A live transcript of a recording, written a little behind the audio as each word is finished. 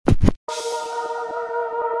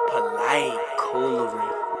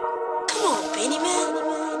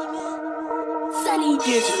Money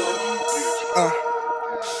Digital.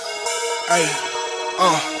 Ay,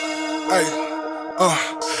 ay,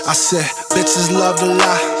 I said, bitches love to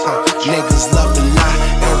lie, niggas love to lie.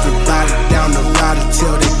 Everybody down the ride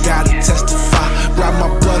until they gotta testify. Brought my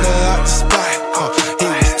brother out the spot, he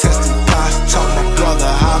was testing pies. Taught my brother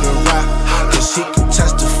how to rap, cause he can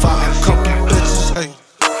testify. A couple bitches, hey,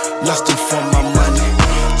 lusting for my money,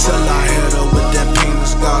 till I hit her with that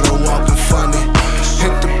penis, got her walking funny.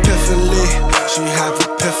 Hit the epiphany, she have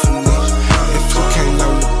epiphany. If you can't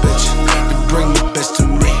learn the bitch, then bring the bitch to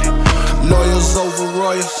me. Lawyers over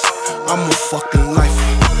royals, I'm a fucking lifer.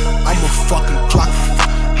 I'm a fucking clock,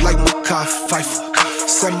 like Makai Pfeiffer.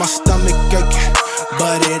 Said my stomach aching,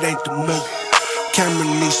 but it ain't the move. Cameron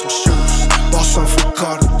needs some shoes, bought some from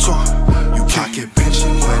Carter too. You pocket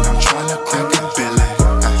bitchin' when I'm tryna crack a billy.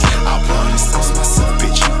 I wanna sense myself,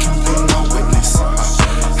 bitch, you can be my witness.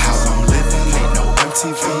 How I'm living, ain't no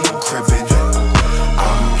MTV, I'm cribbin'.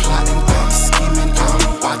 I'm plotting, I'm scheming,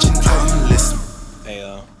 I'm watching, I'm listening.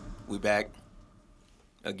 Hey, we back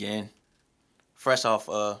again. Fresh off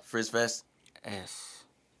Frizz Fest. Yes.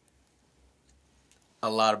 A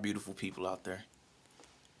lot of beautiful people out there.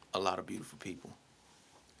 A lot of beautiful people.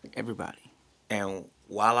 Everybody. And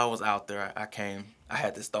while I was out there, I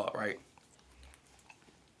had this thought, right?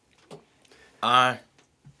 I'm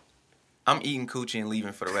eating coochie and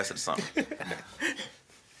leaving for the rest of the summer.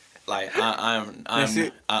 Like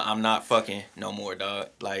I'm not fucking no more, dog.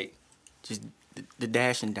 Like Just the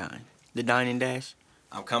dash and dine. The dine and dash.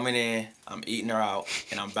 I'm coming in, I'm eating her out,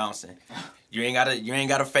 and I'm bouncing. You ain't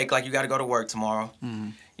gotta fake like you gotta go to work tomorrow. Mm-hmm.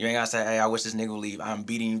 You ain't gotta say, hey, I wish this nigga would leave. I'm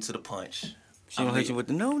beating you to the punch. She don't hit you with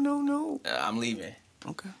the no. I'm leaving.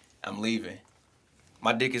 Okay. I'm leaving.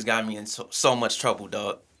 My dick has got me in so much trouble,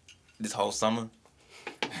 dog, this whole summer.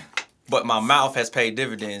 But my mouth has paid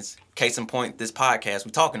dividends. Case in point, this podcast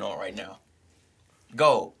we talking on right now.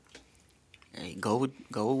 Go. Hey, go with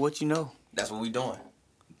what you know. That's what we doing.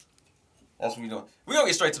 That's what we doing. We gonna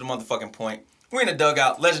get straight to the motherfucking point. We in the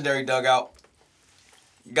dugout, legendary dugout.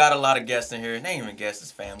 Got a lot of guests in here. They ain't even guests,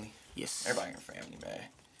 it's family. Yes. Everybody in family, man.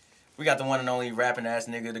 We got the one and only rapping ass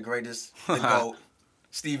nigga, the greatest, the GOAT,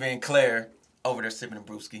 Steven Claire, over there sipping a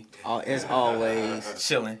brewski. As always.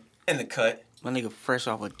 Chilling in the cut. My nigga fresh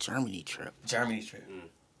off a Germany trip. Germany trip.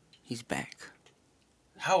 He's back.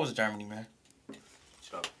 How was Germany, man?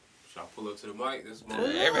 Should I pull up to the mic? This is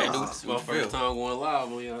Everybody do this. my first time going live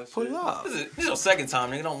on y'all. Pull it up. This is your second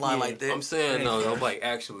time, nigga. Don't lie like that. I'm saying no, I'm like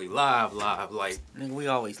actually live, like Nigga, we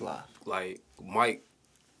always live. Mike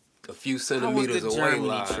a few How was centimeters the away Germany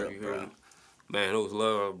live. trip, You bro? heard me? Man, it was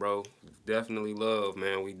love, bro. Definitely love,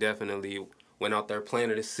 man. We definitely went out there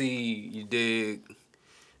planted a seed. You dig?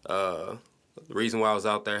 The reason why I was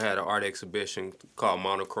out there had an art exhibition called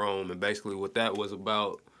Monochrome, and basically what that was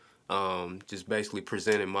about, just basically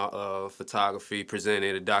presenting my photography,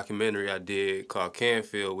 presenting a documentary I did called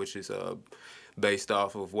Canfield, which is based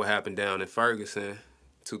off of what happened down in Ferguson,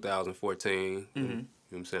 2014. You know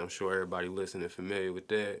what I'm saying? I'm sure everybody listening familiar with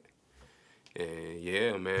that. And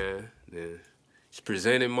yeah, man, just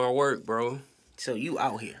presenting my work, bro. So you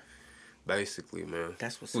out here. Basically, man.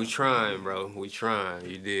 That's what's we up. trying, bro. We trying.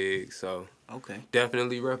 You dig? So Okay.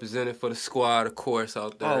 definitely representing for the squad, of course,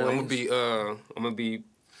 out there. I'm Always. gonna be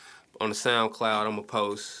on the SoundCloud. I'm gonna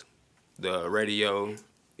post the radio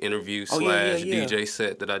interview / yeah. DJ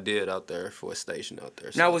set that I did out there for a station out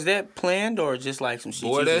there. Now, was that planned or just like some shit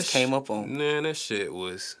Boy, you that just came up on? Man, that shit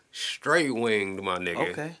was straight winged, my nigga.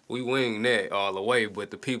 Okay. We winged that all the way,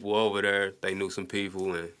 but the people over there, they knew some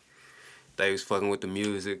people and they was fucking with the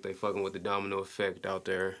music. They fucking with the domino effect out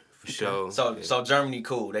there for sure. So Germany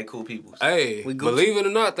cool. They cool people. Hey, We Gucci. believe it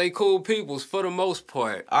or not, they cool peoples for the most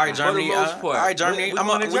part. All right, Germany. For the most part. All right, Germany. We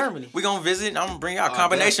going to Germany. We gonna visit. I'm gonna bring out a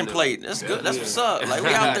combination definitely. plate. That's good. That's what's up. Like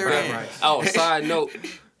we out there. Then. Oh, side note,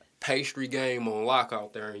 pastry game on lock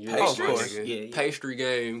out there in Europe, Pastries? my Of course. nigga. Yeah. Pastry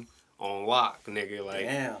game on lock, nigga. Like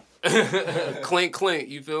Damn. clink clink,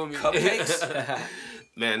 you feel me? Cupcakes.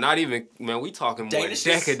 Man, not even. Man, we talking more Danishes?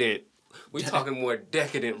 decadent. We talking more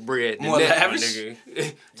decadent bread than More that, my lavish?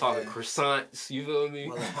 nigga. Talking croissants, you feel me?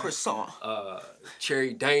 Croissant.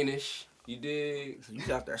 Cherry Danish, you dig?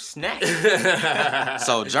 You out there snacking.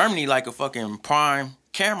 So Germany like a fucking prime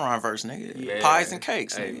Cameron verse, nigga. Yeah. Pies and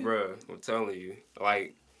cakes, Hey, nigga. bro, I'm telling you,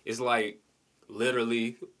 like it's like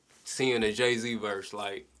literally seeing a Jay-Z verse,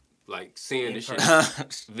 like seeing the shit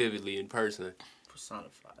vividly in person.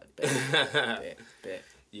 Personified. Bet.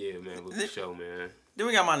 Yeah, man, with the show, man. Then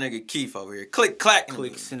we got my nigga Keith over here. Click clack.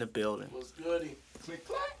 Clicks in the building. What's goody? Click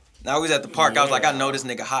clack. Now we was at the park. I was like, I know this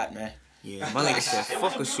nigga hot, man. Yeah, my nigga said, It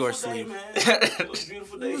fuck a was short beautiful day, sleeve. man. It was a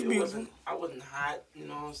beautiful day. was beautiful. I wasn't hot. You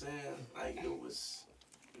know what I'm saying? Like it was.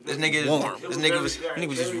 This nigga, Warm. this nigga was.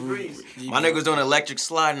 Nigga just breezy. My nigga was doing electric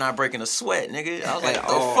slide and not breaking a sweat, nigga. I was like,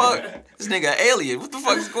 Oh. fuck? This nigga an alien. What the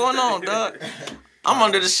fuck is going on, dog? I'm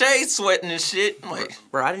under the shade sweating and shit. I'm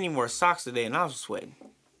Bro, I didn't even wear socks today and I was sweating.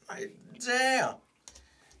 like, damn.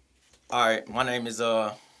 All right, my name is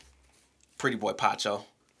Pretty Boy Pacho,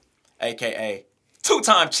 a.k.a.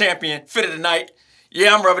 two-time champion, fit of the night.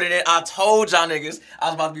 Yeah, I'm rubbing it in. I told y'all niggas I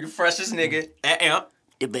was about to be the freshest nigga at AMP.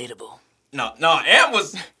 Debatable. No, AMP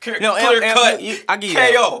was clear No, cut I give you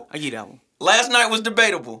that KO. one. I give you that one. Last night was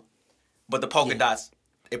debatable, but the polka dots,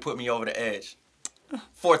 it put me over the edge.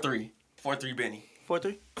 4-3. 4-3 Benny.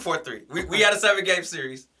 4-3? 4-3. We had a 7-game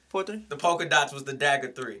series. 4-3? The polka dots was the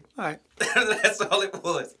dagger 3. All right. That's all it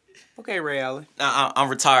was. Okay, Ray Allen. I'm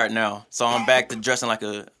retired now, so I'm back to dressing like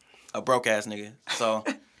a broke ass nigga. So,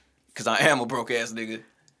 cause I am a broke ass nigga.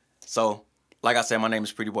 So, like I said, my name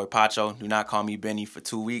is Pretty Boy Pacho. Do not call me Benny for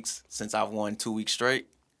 2 weeks since I've won 2 weeks straight.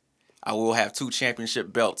 I will have 2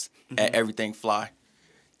 championship belts at Everything Fly.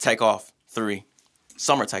 Takeoff 3.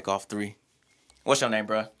 Summer Takeoff 3. What's your name,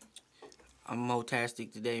 bro? I'm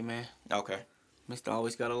Motastic today, man. Okay. Mr.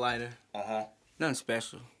 Always Got a Lighter. Uh-huh. Nothing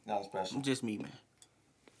special. Not special. I'm just me, man.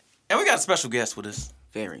 And we got a special guest with us.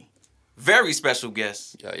 Very. Very special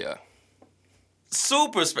guest. Yeah.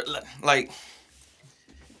 Super special. Like,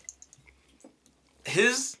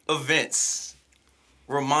 his events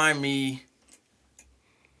remind me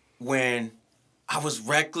when I was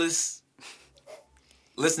reckless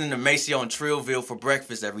listening to Maceo and Trillville for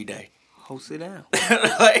breakfast every day. Ho, sit down.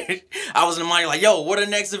 Like, I was in the mind like, yo, where the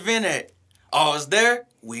next event at? Oh, it's there?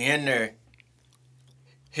 We in there.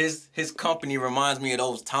 His company reminds me of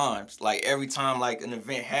those times. Like, every time, like, an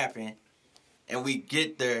event happened and we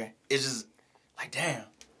get there, it's just like, damn,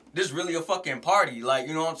 this really a fucking party. Like,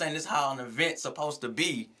 you know what I'm saying? This is how an event's supposed to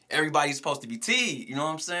be. Everybody's supposed to be teed. You know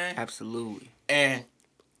what I'm saying? Absolutely. And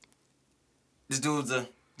this dude's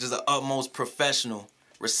just an utmost professional,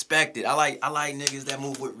 respected. I like niggas that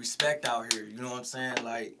move with respect out here. You know what I'm saying?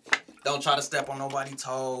 Like, don't try to step on nobody's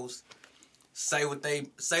toes. Say what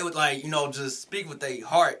like, you know, just speak with their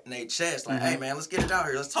heart and their chest. Like, hey man, let's get it out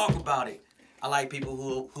here. Let's talk about it. I like people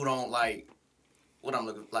who don't like what I'm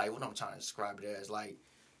trying to describe it as. Like,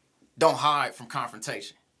 don't hide from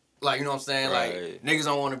confrontation. Like, you know what I'm saying? Right. Like, niggas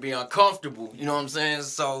don't want to be uncomfortable. You know what I'm saying?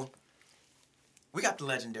 So, we got the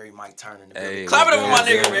legendary Mike Turner in the building. Hey, Clap it up for my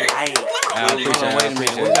yeah. nigga, man. Hey. Clap it up for I my appreciate nigga. it. Wait a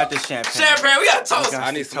minute. We got the champagne. Champagne, we got toast. got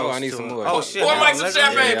I need some more. I need some more. Oh, shit. Pour Mike some Let's-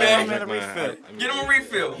 champagne, yeah, man. a refill. Get him a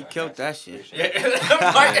refill. He killed that shit. Yeah.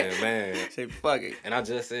 Mike. Man. Say, fuck it. And I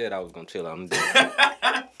just said I was gonna chill. I'm dead.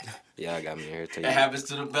 Yeah, I got me here too. It happens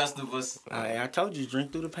to the best of us. I told you,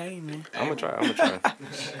 drink through the pain, man. I'm gonna try.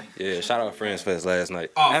 Yeah, shout out Friends Fest last night.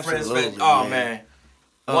 Oh, Absolutely, Friends Fest. Oh, yeah. man.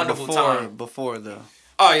 Wonderful time. Before the...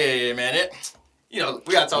 Oh, yeah, man. You know,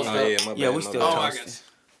 we got to toast Oh up. yeah, my bad. Yeah, we my still bad. Oh, my toasting.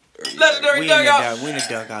 goodness. Legendary We in the dugout. We in the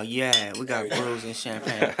dugout. Yeah, we got brews and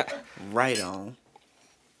champagne. Right on.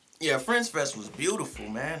 Yeah, Friends Fest was beautiful,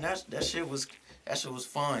 man. That shit was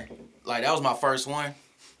fun. Like, that was my first one.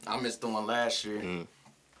 I missed the one last year.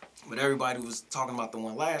 But everybody was talking about the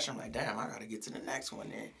one last year. I'm like, damn, I gotta get to the next one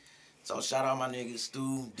then. So shout out my niggas,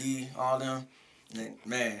 Stu, D, all them. And,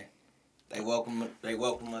 man, they welcome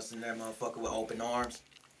us in that motherfucker with open arms.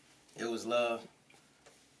 It was love.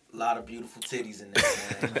 A lot of beautiful titties in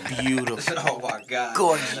there, man. Beautiful. Oh my God.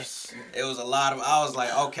 Gorgeous. Man. It was a lot of, I was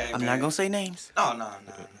like, okay, I'm man. not gonna say names. No.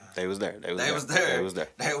 They was there. They was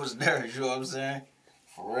there. You know what I'm saying?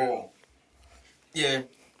 For real. Yeah.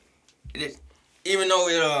 Even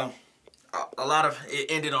though a lot of it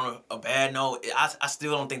ended on a bad note, I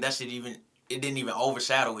still don't think that shit didn't even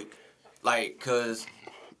overshadow it. Like, cause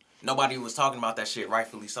nobody was talking about that shit,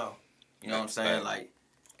 rightfully so. You know what I'm saying? Like,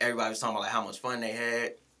 everybody was talking about like how much fun they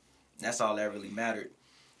had. That's all that really mattered.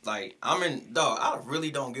 Like, I really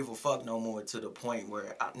don't give a fuck no more to the point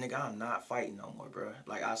where, I'm not fighting no more, bro.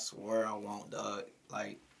 Like, I swear I won't, dog.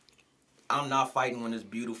 Like, I'm not fighting when there's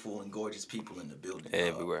beautiful and gorgeous people in the building.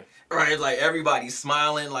 Everywhere. Right? It's like, everybody's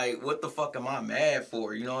smiling. Like, what the fuck am I mad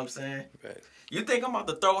for? You know what I'm saying? Right. You think I'm about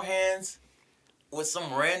to throw hands with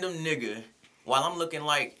some random nigga while I'm looking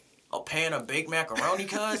like a pan of baked macaroni,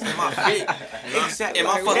 cuz? Am I fit? Exactly. Am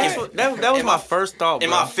I fucking... That was my first thought, bro.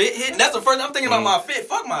 Am I fit hitting? That's the first I'm thinking about my fit.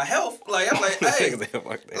 Fuck my health. Like, I'm like, hey,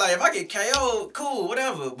 like, if I get KO'd, cool,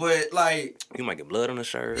 whatever. But, like... You might get blood on the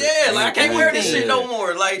shirt. Yeah, like, I can't wear this shit Yeah. no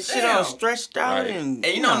more. Like, Shit damn. all stretched out Right. and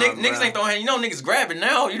And you know, nah, niggas bro. ain't throwing hands. You know, niggas grabbing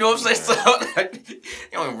now. You know what I'm saying? So, like,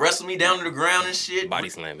 you know, wrestle me down to the ground and shit. Body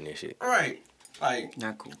slamming and shit. Right. Like,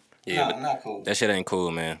 Not cool. Yeah, nah, but not cool. that shit ain't cool,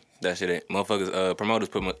 man. That shit ain't. Motherfuckers, promoters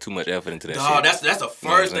put too much effort into that Dog, shit. that's the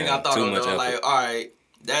first thing I thought Too of. much Though. Like, effort. all right,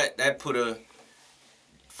 that put a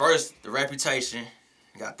first the reputation.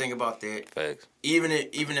 You gotta think about that. Facts. Even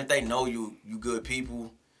if they know you good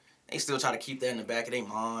people, they still try to keep that in the back of their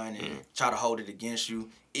mind and try to hold it against you.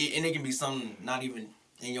 And it can be something not even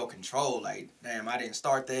in your control. Like, damn, I didn't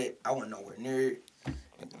start that. I wasn't nowhere near it.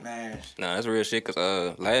 Man. Nah, that's real shit. Cause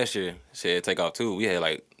last year, shit take off too. We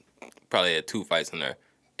had probably had 2 fights in there.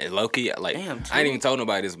 And low key, Damn, I ain't even told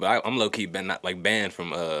nobody this, but I'm low key banned from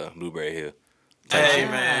Blueberry Hill. Hey,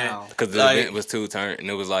 man. Cause the Like, event was too turned, and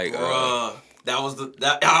it was like, bruh,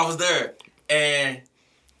 I was there, and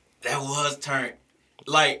that was turned.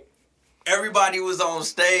 Like, everybody was on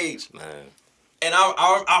stage, man, and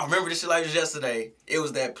I remember this shit like it was yesterday. It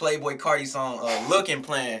was that Playboy Cardi song, "Looking"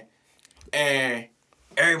 playing, and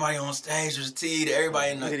everybody on stage was teed.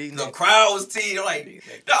 Everybody in the crowd was teed. I'm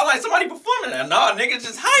like somebody performing that. Nah, niggas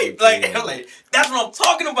just hype. Like, I'm like, that's what I'm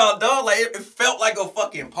talking about, dog. Like, it felt like a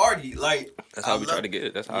fucking party. Like, that's how we try to get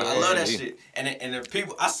it. That's how I love that shit. And the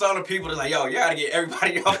people, I saw the people that's like, yo, you gotta get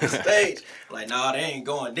everybody off the stage. Like, nah, they ain't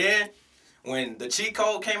going. Then, when the cheat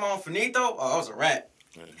code came on Finito, oh, it was a rap.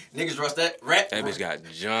 Niggas rushed that rap. That bitch got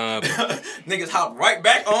jumping. Niggas hopped right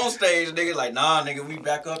back on stage. Niggas like, nah, nigga, we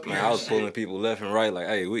back up here. Man, I was pulling people left and right like,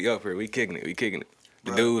 hey, we up here. We kicking it.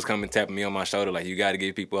 The dude was coming tapping me on my shoulder like, you got to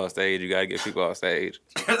get people off stage. But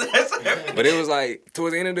it was like,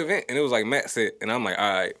 towards the end of the event, and it was like Matt said, and I'm like,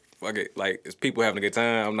 all right, fuck it. Like, it's people having a good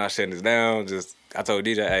time. I'm not shutting this down. I told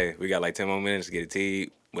DJ, hey, we got like 10 more minutes to get it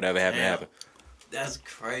teed. Whatever happened. That's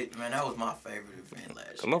crazy, man. That was my favorite event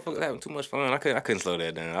last year. Motherfuckers having too much fun. I couldn't slow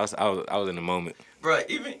that down. I was in the moment. Bro,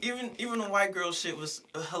 even the white girl shit was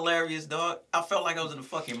hilarious, dog. I felt like I was in a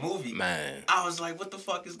fucking movie. Man. I was like, what the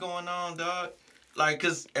fuck is going on, dog? Like,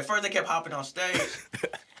 cause at first they kept hopping on stage,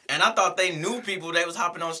 and I thought they knew people they was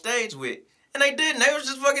hopping on stage with, and they didn't. They was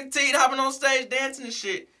just fucking teed hopping on stage dancing and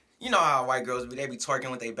shit. You know how white girls be? They be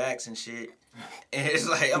twerking with their backs and shit. And it's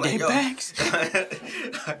like, I'm like, yo. Backs?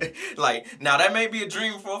 Like, now that may be a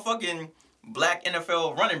dream for a fucking black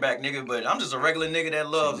NFL running back nigga, but I'm just a regular nigga that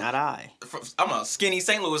loves. Not I. I'm a skinny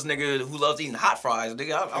St. Louis nigga who loves eating hot fries,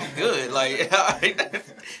 nigga. I'm good. Like,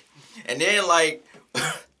 and then like,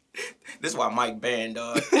 this is why Mike banned,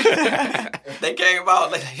 dog. They came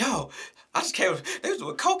out like, yo, I just came. They was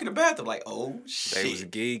doing coke in the bathroom. Like, oh shit. They was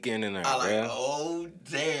geeking in there, I like, bro. oh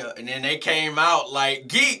damn. And then they came out like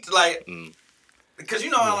geeked, like, because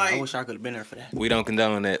you know how like. I wish I could have been there for that. We don't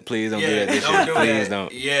condone that. Please don't do that this year. Please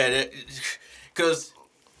don't. Yeah, because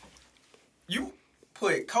you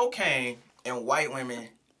put cocaine and white women.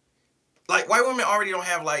 Like, white women already don't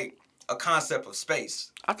have like a concept of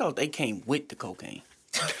space. I thought they came with the cocaine.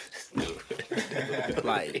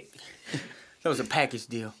 Like, that was a package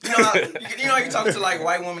deal. You know how you talk to like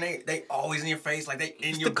white women, they always in your face, like they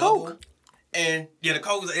in your the bubble. coke. And yeah, the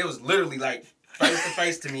coke it was literally like face to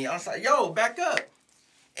face to me. I was like, yo, back up.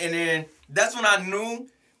 And then that's when I knew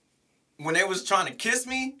when they was trying to kiss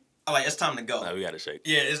me, I'm like, it's time to go. Nah, we gotta shake.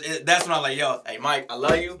 Yeah, that's when I was like, yo, hey Mike, I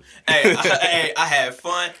love you. Hey, I had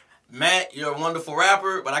fun. Matt, you're a wonderful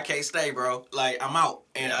rapper, but I can't stay, bro. Like, I'm out.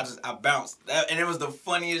 And I bounced. And it was the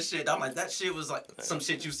funniest shit. I'm like, that shit was like some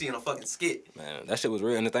shit you see in a fucking skit. Man, that shit was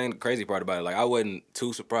real. And the crazy part about it, like, I wasn't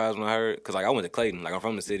too surprised when I heard, because, like, I went to Clayton. Like, I'm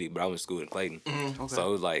from the city, but I went to school in Clayton. Mm-hmm. Okay. So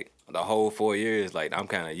it was, like, the whole 4 years, like, I'm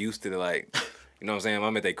kind of used to, like, you know what I'm saying?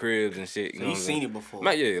 I'm at their cribs and shit. You know You what I'm seen saying? it before.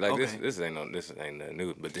 Like, yeah, like, Okay. this ain't nothing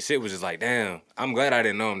new. But the shit was just like, damn. I'm glad I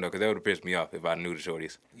didn't know him, though, because that would have pissed me off if I knew the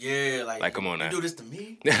shorties. Yeah, like Come on now. You do this to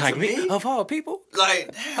me? Like, To me? Of all people?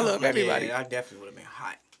 Like, damn. I love everybody. Yeah, I definitely would have been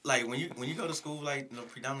hot. Like, when you go to school, like,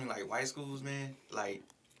 predominantly, like, white schools, man, like,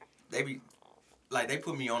 they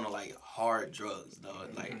put me on to, like, hard drugs,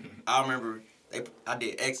 dog. Like, I remember I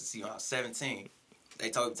did ecstasy when I was 17. They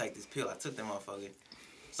told me to take this pill. I took that motherfucker.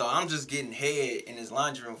 So I'm just getting head in this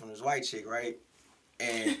laundry room from this white chick, right?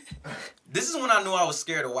 And this is when I knew I was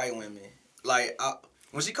scared of white women. Like,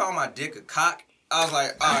 when she called my dick a cock, I was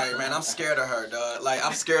like, all right, man, I'm scared of her, dog. Like,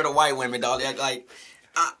 I'm scared of white women, dog. Like,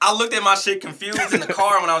 I looked at my shit confused in the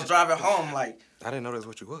car when I was driving home, like, I didn't know that's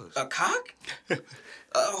what you was. a cock?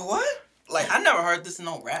 What? Like, I never heard this in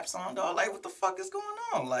no rap song, dog. Like, what the fuck is going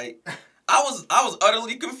on? Like, I was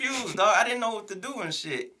utterly confused, dog. I didn't know what to do and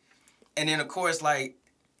shit. And then, of course, like,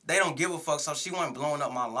 they don't give a fuck, so she wasn't blowing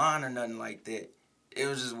up my line or nothing like that. It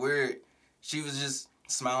was just weird. She was just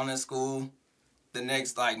smiling at school. The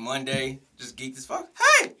next, like, Monday, just geeked as fuck.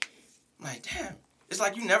 Hey! I'm like, damn. It's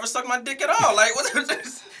like you never sucked my dick at all. Like, what?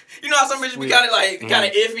 You know how some bitches be kind of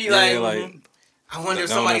iffy? Yeah, Like, I wonder if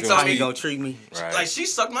Don't somebody make it told How me. you gonna treat me? Right. Like, she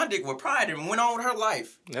sucked my dick with pride and went on with her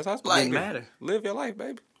life. That's how it's Like, supposed to be. matter. Live your life,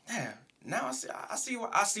 baby. Damn. Now I see why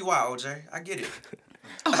OJ. I get it.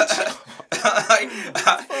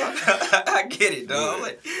 I get it, dog.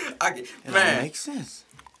 Like, I get That man. makes sense.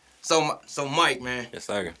 So Mike, man. Yes,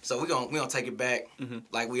 sir. So we gonna take it back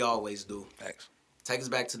like we always do. Thanks. Take us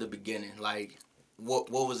back to the beginning. Like,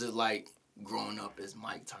 what was it like growing up as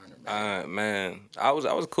Mike Turner, man? Man, I was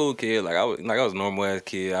a cool kid. I was a normal ass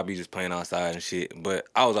kid. I'd be just playing outside and shit. But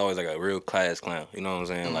I was always like a real class clown. You know what I'm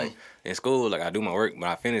saying? Like in school, like I do my work, but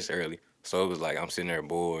I finish early. So it was like I'm sitting there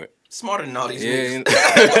bored. Smarter than all these Yeah, niggas.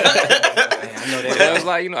 I know that. But I was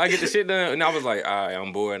like, I get the shit done, and I was like, all right,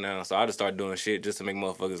 I'm bored now. So I just started doing shit just to make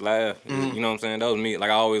motherfuckers laugh. You know what I'm saying? That was me.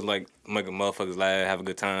 Like I always like making motherfuckers laugh, have a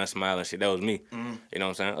good time, smile and shit. That was me. You know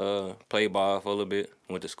what I'm saying? Played ball for a little bit,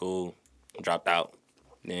 went to school, dropped out,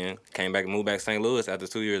 then came back and moved back to St. Louis after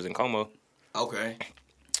 2 years in Como. Okay.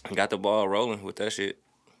 Got the ball rolling with that shit.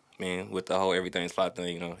 Man, with the whole everything's fly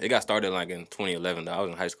thing, It got started like in 2011 though. I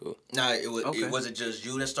was in high school. Nah, it was. Okay. It wasn't just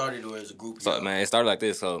you that started, or as a group of So y'all? man, it started like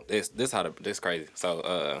this. So this crazy.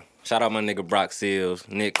 So shout out my nigga Brock Seals,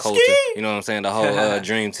 Nick Coulter. You know what I'm saying? The whole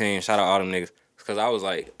dream team. Shout out all them niggas. Cause I was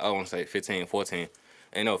like, I want to say 15, 14.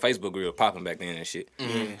 And Facebook real popping back then and shit.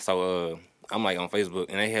 So I'm like on Facebook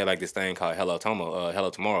and they had like this thing called Hello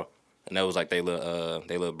Tomorrow. And that was like they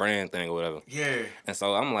little brand thing or whatever. Yeah. And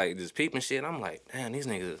so I'm like just peeping shit. And I'm like, damn, these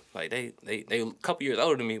niggas like they a couple years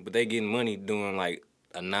older than me, but they getting money doing like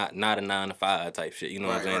a not a 9 to 5 type shit. You know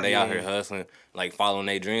what I'm saying? Right, They out here hustling, like following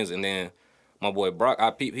their dreams. And then my boy Brock, I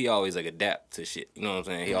peep, he always like adapt to shit. You know what I'm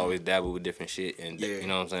saying? He always dabble with different shit, and you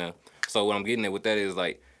know what I'm saying. So what I'm getting at with that is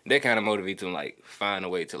like they kind of motivate to like find a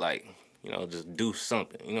way to like just do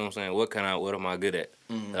something. You know what I'm saying? What am I good at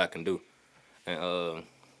that I can do? And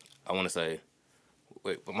I want to say,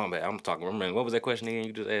 wait, but my bad. I'm talking. Remember, what was that question again?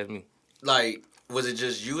 You just asked me. Like, was it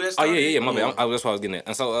just you that Oh started? yeah. My bad. That's what I was getting at.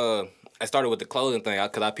 And so I started with the clothing thing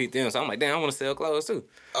because I peeped in. So I'm like, damn, I want to sell clothes too.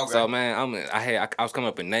 Okay. So man, I was coming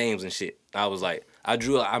up with names and shit. I was like, I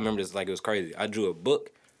remember this like it was crazy. I drew a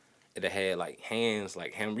book that had like hands,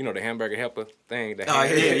 like the hamburger helper thing. The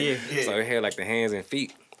hands. Yeah. So it had like the hands and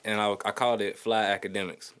feet. And I called it Fly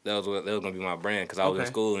Academics. That was gonna be my brand because I was in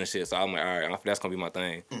school and shit. So I'm like, all right, that's gonna be my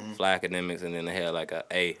thing, Fly Academics. And then they had like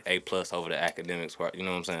A+ over the academics part. You know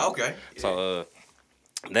what I'm saying? Okay. So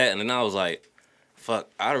that, and then I was like, fuck,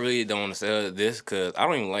 I really don't want to sell this because I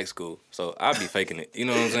don't even like school. So I'd be faking it. You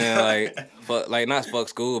know what I'm saying? Like, fuck, like not fuck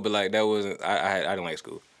school, but like that wasn't. I didn't like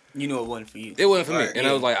school. You know it wasn't for you. It wasn't for me. Right, And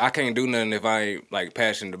I was like, I can't do nothing if I ain't like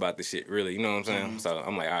passionate about this shit. Really, you know what I'm saying? So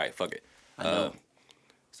I'm like, all right, fuck it. I know.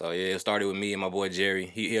 So yeah, it started with me and my boy Jerry.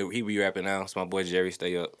 He be rapping now, so my boy Jerry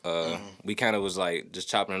stay up. We kind of was like just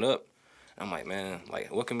chopping it up. I'm like, man,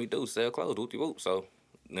 like what can we do? Sell clothes, whoop de whoop. So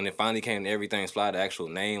then it finally came to Everything's Fly, the actual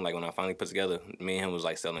name. Like when I finally put together, me and him was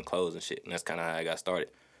like selling clothes and shit, and that's kind of how I got started.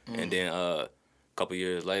 And then a couple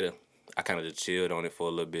years later, I kind of just chilled on it for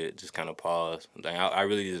a little bit, just kind of paused. Like, I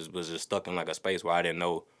really was just stuck in like a space where I didn't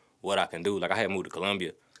know what I can do. Like I had moved to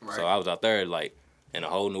Columbia, so I was out there like in a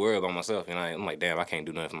whole new world by myself, and I'm like, damn, I can't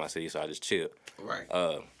do nothing for my city, so I just chilled. Right.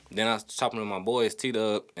 Then I was chopping with my boys,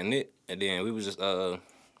 T-Dub and Nick, and then we was just trying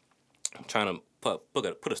to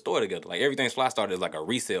put a store together. Like Everything's Fly started as like a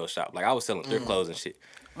resale shop. Like I was selling thrift clothes and shit.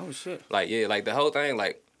 Oh shit. Like yeah, like the whole thing,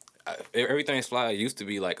 like Everything's Fly used to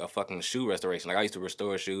be like a fucking shoe restoration. Like I used to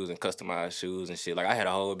restore shoes and customize shoes and shit. Like I had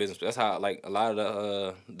a whole business. That's how like a lot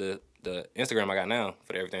of the Instagram I got now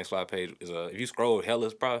for the Everything's Fly page is if you scroll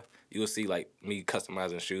Hella's probably you will see like me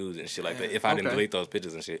customizing shoes and shit like that. If I didn't delete those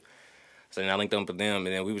pictures and shit. So then I linked up with them,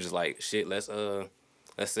 and then we were just like, shit, let's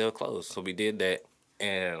sell clothes. So we did that,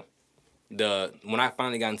 and when I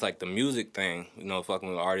finally got into like the music thing, fucking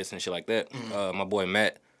with artists and shit like that, my boy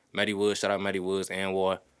Matty Woods, shout out Matty Woods,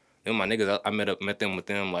 Anwar, them my niggas, I met them with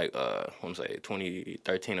them like I'm say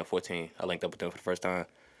 2013 or 14. I linked up with them for the first time.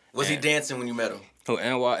 Was he dancing when you met him? Who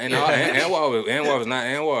Anwar? And Anwar was not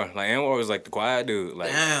Anwar. Like Anwar was like the quiet dude.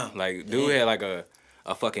 Like Damn. like dude had like a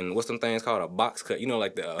fucking what's them things called, a box cut?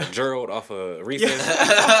 Like the Gerald off of Recess.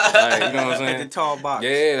 Like, you know what I'm saying? The tall box.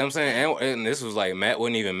 Yeah, I'm saying, and this was like Matt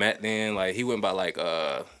wasn't even Matt then. Like he went by like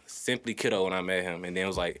Simply Kiddo when I met him, and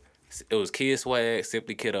then it was Kid Swag,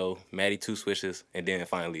 Simply Kiddo, Matty Two Swishes, and then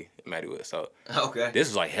finally Matty Wood. So this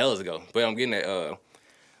was like hells ago. But I'm getting that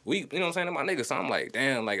we, you know what I'm saying, to my niggas. So I'm like,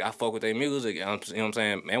 damn, like I fuck with their music. You know what I'm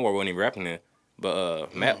saying? Anwar wasn't even rapping then,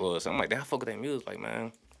 but Matt was. So I'm like, damn, I fuck with their music. Like,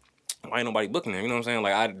 man, why ain't nobody booking him? You know what I'm saying?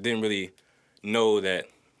 Like I didn't really know that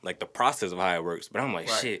like the process of how it works. But I'm like,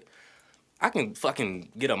 shit, I can fucking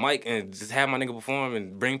get a mic and just have my nigga perform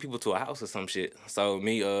and bring people to a house or some shit. So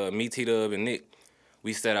me, T-Dub, and Nick,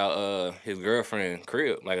 we set out his girlfriend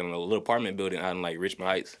crib, like in a little apartment building out in like Richmond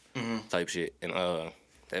Heights type shit. And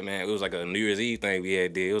That man, it was like a New Year's Eve thing we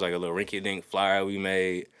had did. It was like a little rinky dink flyer we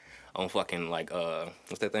made on fucking like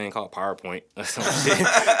what's that thing called, PowerPoint or some shit.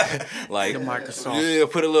 Like The Microsoft. Yeah,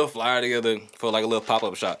 put a little flyer together for like a little pop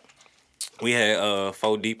up shop. We had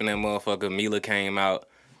 4 Deep in that motherfucker. Mila came out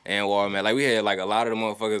and Walmart. Like we had like a lot of the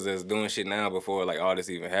motherfuckers that's doing shit now before like all this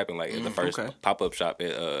even happened. Like at the first okay. pop up shop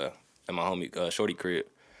at my homie Shorty crib.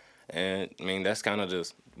 And I mean that's kind of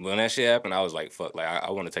just when that shit happened. I was like, fuck, like I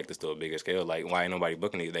want to take this to a bigger scale. Like why ain't nobody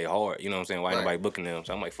booking these? They hard, you know what I'm saying? Why ain't Right. nobody booking them?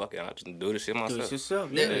 So I'm like, fuck it, I'll just do this shit myself. Do it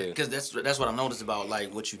yourself, Yeah, yeah. because that's what I noticed about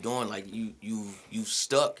like what you're doing. Like you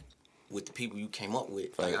stuck with the people you came up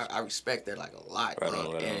with. Like Facts. I respect that like a lot, Right dog.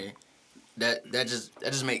 on, right and that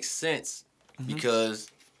just makes sense because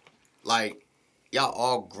like y'all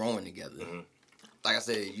all growing together. Like I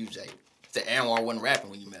said, you Jay, said Anwar wasn't rapping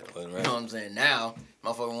when you met him. Wasn't You know what I'm saying? Now,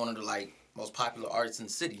 motherfucker one of the like most popular artists in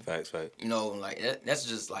the city. Facts. You know, like that's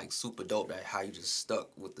just like super dope. That how you just stuck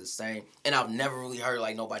with the same. And I've never really heard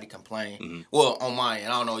like nobody complain. Well, on mine, I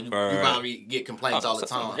don't know. You Right. probably get complaints all the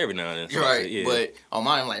time. Every now and then. You're right, Yeah. but on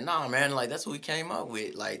mine, I'm like, nah, man, like that's what we came up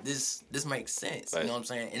with. Like this makes sense. Right. You know what I'm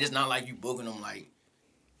saying? And it's not like you booking them like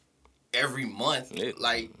every month. Yeah.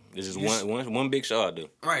 Like It's just you s- one big show I do.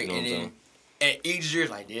 right, You know what and I'm then saying? and each year,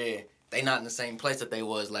 like they not in the same place that they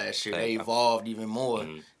was last year. They Right. evolved even more.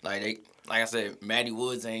 Mm-hmm. Like I said, Matty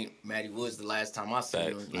Woods ain't Matty Woods the last time I seen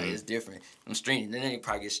him. Facts. Like it's different. I'm streaming. Then they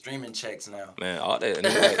probably get streaming checks now. Man, all that. And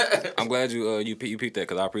then, like, I'm glad you peeped that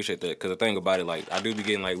because I appreciate that. Because the thing about it, like, I do be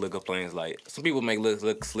getting like look complaints. Like, some people make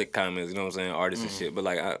look slick comments. You know what I'm saying? Artists and shit. But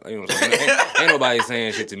like, you know what I'm saying? Ain't nobody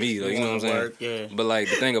saying shit to me. Though, you know what I'm saying? Word, yeah. But like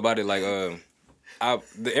the thing about it, like,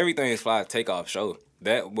 the Everything is Fly Takeoff show.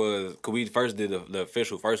 That was cause we first did the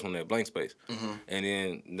official first one at Blank Space, and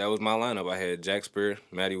then that was my lineup. I had Jack Spear,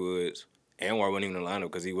 Matty Woods. Anwar wasn't even in the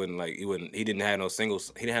lineup because he didn't have no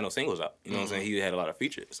singles. He didn't have no singles out. You know what I'm saying? He had a lot of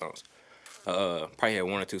featured songs. Probably had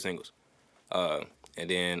 1 or 2 singles. And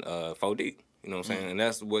then 4 Deep. You know what I'm saying? And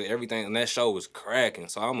that's what everything. And that show was cracking.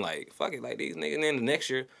 So I'm like, fuck it, like these niggas. And then the next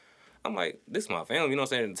year, I'm like, this is my family. You know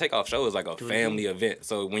what I'm saying? The Takeoff show is like a family event.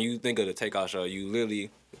 So when you think of the Takeoff show, you literally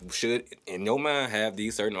should, in your mind, have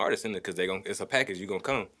these certain artists in it because it's a package. You're going to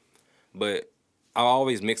come. But I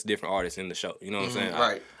always mix different artists in the show. You know what I'm saying?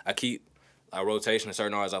 right. I keep a rotation of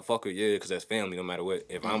certain artists I fuck with, yeah, because that's family no matter what.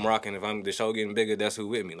 If I'm rocking, if I'm the show getting bigger, that's who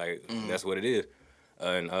with me. Like, that's what it is.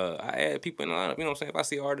 And I add people in the lineup, you know what I'm saying? If I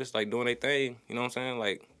see artists, like, doing their thing, you know what I'm saying?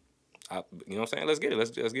 Like, you know what I'm saying? Let's get it.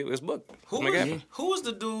 Let's get it. Let's book. Let's make it happen. Who was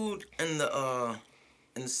the dude in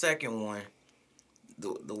the second one?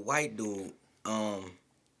 The white dude.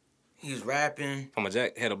 He was rapping. From a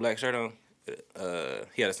Jack, had a black shirt on.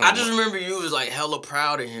 He had a song. I just remember you was like hella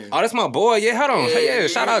proud of him. Oh, that's my boy. Yeah, hold on. Yeah,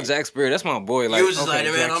 Shout out Jack Spear. That's my boy. Like, He was just okay,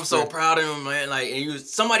 like, man, Jack I'm so Spear. proud of him, man. Like, and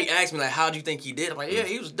somebody asked me, like, how'd you think he did? I'm like, yeah,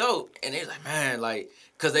 he was dope. And they was like, man, like,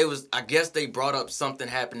 because I guess they brought up something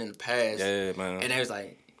happened in the past. Yeah, man. And they was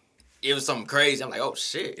like, it was something crazy. I'm like, oh,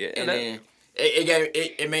 shit. Yeah, and that- then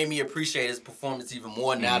it made me appreciate his performance even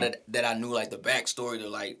more now that I knew, like, the backstory to,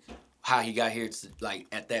 like, how he got here to, like,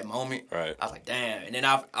 at that moment. Right. I was like, damn. And then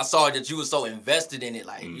I saw that you was so invested in it.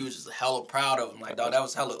 Like, you was just hella proud of him. Like, dog, that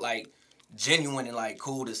was hella, like, genuine and, like,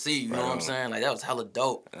 cool to see. You know Right what I'm on. saying? Like, that was hella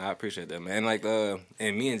dope. I appreciate that, man. Like,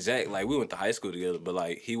 and me and Jack, like, we went to high school together, but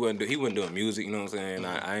like, he wasn't doing music. You know what I'm saying?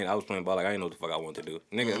 I was playing ball. Like, I didn't know what the fuck I wanted to do.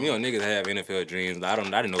 Niggas, you know, niggas have NFL dreams. I didn't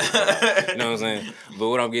know what the fuck. You know what I'm saying? But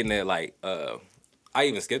what I'm getting at, like, I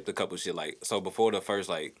even skipped a couple shit. Like, so before the first,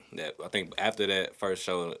 like, that, I think after that first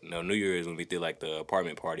show, New Year's when we did like the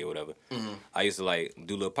apartment party or whatever, I used to like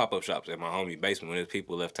do little pop up shops at my homie basement when there's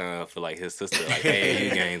people left town for like his sister like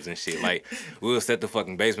AAU games and shit. Like, we would set the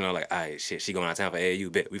fucking basement out like, all right, shit, she going out of town for AAU,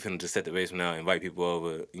 bet we finna just set the basement out, invite people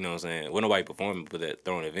over. You know what I'm saying? Well, nobody performing, but that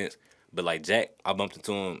throwing events. But like Jack, I bumped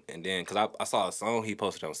into him, and then cause I saw a song he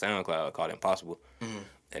posted on SoundCloud called Impossible,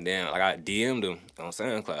 and then like I DM'd him on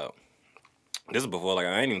SoundCloud. This is before, like,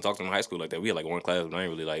 I ain't even talked to him in high school like that. We had, like, one class, but I ain't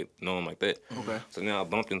really, like, know him like that. Okay. So now I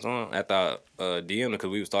bumped into him after I DM'd him because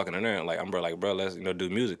we was talking in there. And, like, I'm bro, let's, you know, do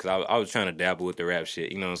music. Because I was trying to dabble with the rap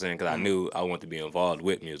shit, you know what I'm saying? Because I knew I wanted to be involved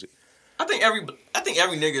with music. I think every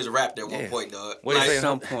nigga's rapped at one point, dog. What you Like, say? At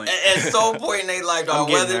some point. At some point in their life, dog. I'm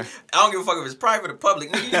getting Whether there. I don't give a fuck if it's private or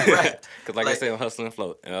public, nigga, you rap. Because, like I say on Hustle and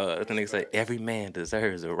Flow, the nigga say, every man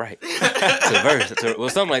deserves a right to verse. Well,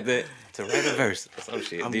 something like that. To write a verse or some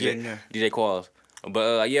shit. I'm getting there. DJ Qualls.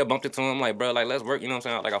 But yeah, bumped into him like, bro, like, let's work, you know what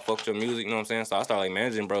I'm saying? Like, I fucked your music, you know what I'm saying? So I started like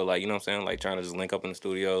managing, bro, like, you know what I'm saying? Like, trying to just link up in the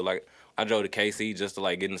studio. Like, I drove to KC just to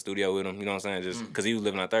like get in the studio with him, you know what I'm saying? Just because he was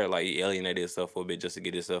living out there, like, he alienated himself for a bit just to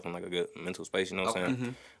get himself in like a good mental space, you know what I'm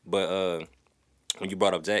saying? But when you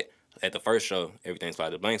brought up Jack, at the first show, Everything's Fly,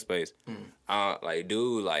 the Blank Space. Like,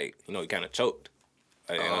 dude, like, you know, he kind of choked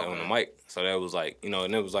on the mic. So that was like, you know,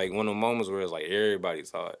 and it was like one of the moments where it's like everybody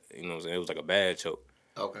saw it. You know what I'm saying? It was like a bad choke.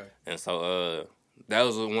 Okay. And so that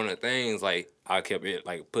was one of the things, like, I kept it,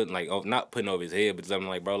 like, putting, like, not putting over his head, but something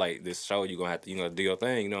like, bro, like, this show, you gonna have to, you know, do your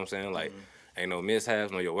thing, you know what I'm saying? Like, ain't no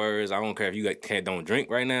mishaps, know your words. I don't care if you don't drink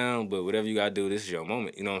right now, but whatever you gotta do, this is your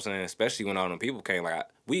moment, you know what I'm saying? Especially when all them people came, like,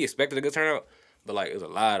 we expected a good turnout, but, like, it was a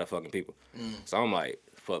lot of fucking people. So I'm like,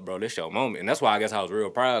 fuck, bro, this your moment. And that's why I guess I was real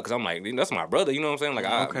proud, because I'm like, that's my brother, you know what I'm saying? Like,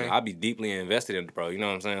 I be deeply invested in the bro, you know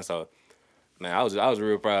what I'm saying? So, man, I was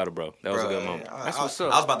real proud of bro. That was a good moment. That's what's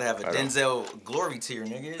up. I was about to have a Denzel glory tier,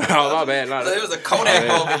 nigga. Oh, my bad. Nah, it was a Kodak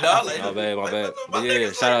moment, dog. Like, my bad. But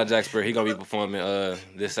yeah, shout out Jack Spur. He gonna be performing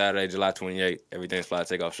this Saturday, July 28th. Everything's Fly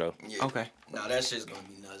Takeoff show. Yeah. Okay. Nah, that shit's gonna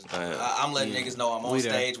be nuts, dog. I'm letting niggas know I'm on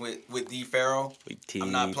stage with D Pharaoh.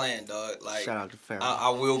 I'm not playing, dog. Like, shout out to Pharaoh. I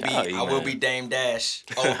will be Dame Dash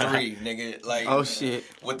 03, nigga. Like, oh shit.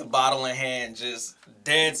 With the bottle in hand, just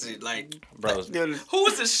dancing, like, bro. Who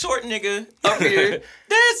was this short nigga up here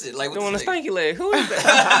dancing? Like, doing the stanky leg. Who is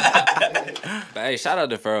that? But hey, shout out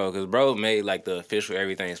to Pharaoh, because bro made like the official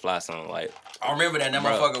Everything's Fly song. Like, I remember that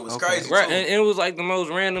motherfucker was crazy bro, too. and it was like the most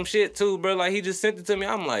random shit too, bro. Like, he just sent it to me.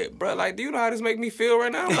 I'm like, bro, like, do you know how this make me feel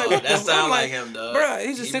right now? I'm like, what that the sound fuck? like him, dog. Bro,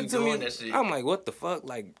 he just sent it to me. That shit. I'm like, what the fuck?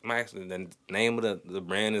 Like, the name of the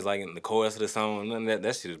brand is like in the chorus of the song. None of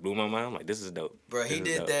that shit just blew my mind. I'm like, this is dope. Bro, he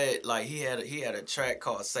did that. Like, he had a track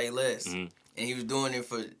called Say Less, and he was doing it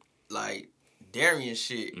for like Darian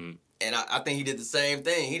shit. And I think he did the same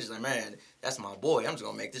thing. He just like, man, that's my boy. I'm just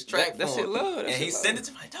gonna make this track That for shit him. love. And he sent it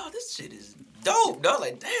to me like, dog, this shit is dope, dog.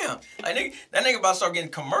 Like, damn. Like, nigga, that nigga about to start getting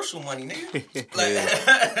commercial money, nigga.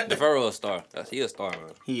 Like, the Pharaoh a star. He a star, man.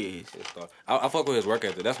 He is. He a star. I fuck with his work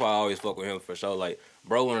ethic. That's why I always fuck with him for sure. Like,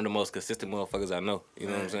 bro, one of the most consistent motherfuckers I know. You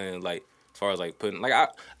know what I'm saying? Like, as far as like putting, like,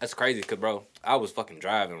 that's crazy, cause bro, I was fucking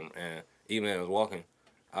driving, and even when I was walking,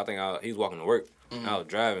 he was walking to work. I was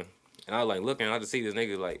driving, and I was like looking, I just see this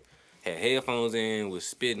nigga like had headphones in, was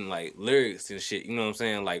spitting like lyrics and shit. You know what I'm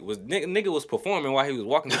saying? Like, nigga was performing while he was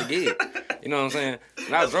walking to the gig. You know what I'm saying?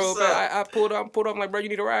 And I drove back. I pulled up. I'm like, bro, you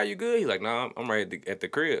need a ride? You good? He's like, nah, I'm right at the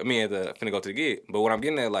crib. I mean, finna go to the gig. But what I'm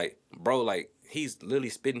getting at, like, bro, like, he's literally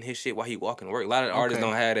spitting his shit while he walking to work. A lot of the artists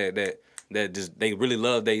don't have that just, they really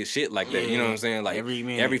love their shit like that. You know what I'm saying? Like,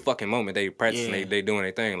 every fucking moment they practicing, they doing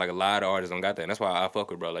their thing. Like, a lot of artists don't got that. And that's why I fuck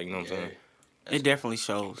with bro. Like, you know what I'm saying? It definitely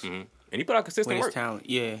shows. And he put out consistent With work. his talent.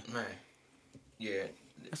 Yeah. man, yeah.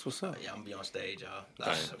 That's what's up. Yeah, I'm gonna be on stage, y'all.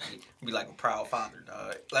 Like, be like a proud father,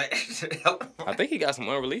 dog. Like, I think he got some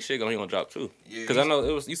unreleased shit he gonna drop too. Yeah, Cause I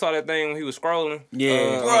know you saw that thing when he was scrolling.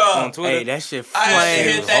 Yeah. On Twitter. Hey, that shit I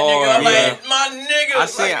flamed. hit that nigga. I'm like, my nigga. I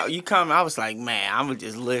see you come. I was like, man, I'ma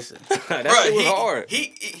just listen. That Bruh, shit was hard.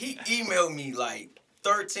 He emailed me like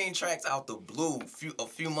 13 tracks out the blue a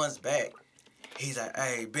few months back. He's like,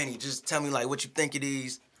 hey, Benny, just tell me like what you think of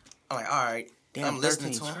these. I'm like, all right. Damn, I'm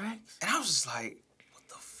listening to 13 him. tracks? And I was just like, what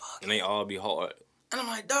the fuck? And they all be hard. And I'm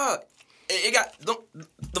like, dog, it got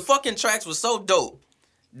the fucking tracks was so dope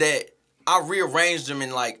that I rearranged them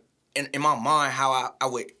in like in my mind how I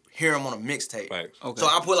would hear them on a mixtape. Right. Okay. So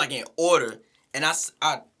I put like in order, and I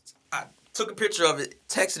took a picture of it,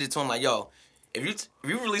 texted it to him like, yo, if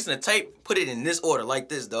you releasing a tape, put it in this order like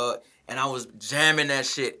this, dog. And I was jamming that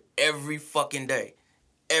shit every fucking day,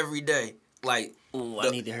 every day. Like, Ooh, I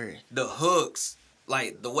need to hear it. the hooks,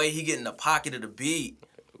 like the way he get in the pocket of the beat.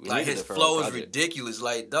 Like, his flow is ridiculous.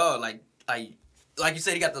 Like, dog, like you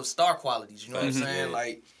said, he got the star qualities. You know what I'm saying?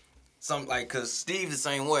 Yeah. Like, cause Steve the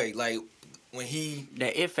same way. Like, when he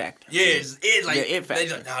That it factor. yeah, it's like The it factor. they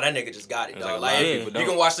just, nah, that nigga just got it, It's dog. like, Like, a lot of you people don't.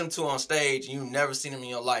 can watch them two on stage and you never seen them in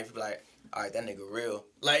your life. You be like, all right, that nigga real.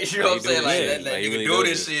 Like, you know what I'm Like, he saying? do Like, this that shit. Like, he nigga really do does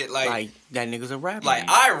this this. shit. Like that nigga's a rapper. Like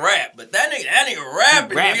I rap, but that nigga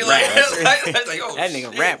rapping. Rap, He rap. like, like, oh, that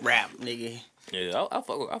nigga shit. rap, nigga. Yeah, I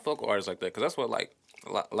fuck with artists like that, because that's what, like,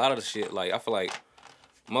 a lot of the shit, like, I feel like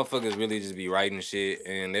motherfuckers really just be writing shit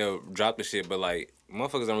and they'll drop the shit, but, like,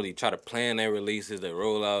 motherfuckers don't really try to plan their releases, their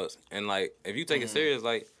rollouts, and, like, if you take it serious,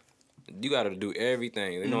 like, you gotta do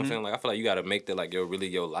everything, you know what I'm saying? Like, I feel like you gotta make that, like, your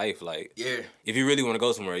life, like, Yeah. if you really want to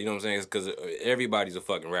go somewhere, you know what I'm saying? It's because everybody's a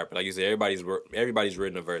fucking rapper. Like you said, everybody's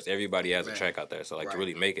written a verse, everybody has a track out there, so, like, to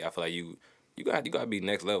really make it, I feel like you gotta be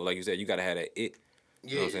next level, like you said, you gotta have that it.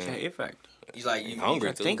 You know what I'm That saying? it factor. You like you hungry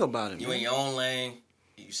you, too. Think about it. you man. in your own lane.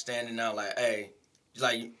 You standing out like, hey, you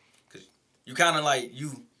like, cause you kind of like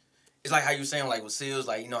you. It's like how you saying like with Seals,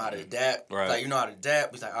 like you know how to adapt. Right. Like you know how to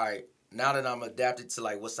adapt. It's like, all right, now that I'm adapted to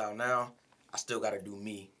like what's out now, I still gotta do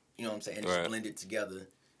me. You know what I'm saying? And Right. just blend it together.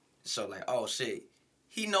 So like, oh shit,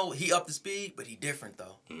 he up to speed, but he different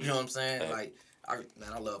though. You know what I'm saying? Like,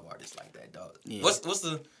 I love artists like that, dog. Yeah. What's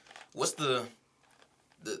the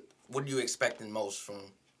what are you expecting most from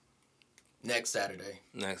next Saturday?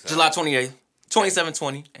 July 28th,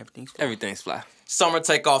 2720. Everything's fly. Summer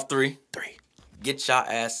Takeoff 3. Get y'all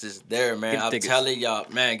asses there, man. Get I'm tickets. telling y'all,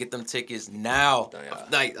 man, get them tickets now. Yeah.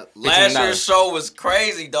 Like, last year's show was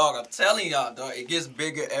crazy, dog. I'm telling y'all, dog. It gets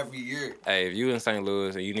bigger every year. Hey, if you in St.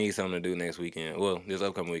 Louis and you need something to do next weekend, well, this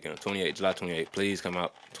upcoming weekend, July 28th, please come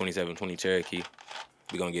out. 2720 Cherokee.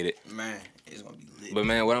 We gonna get it. Man, it's gonna be lit. But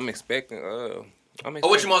man, what I'm expecting,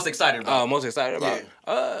 What you most excited about? most excited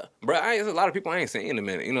about? Bro, there's a lot of people I ain't seen in a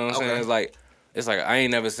minute. You know what I'm saying? It's like I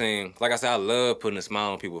ain't never seen. Like I said, I love putting a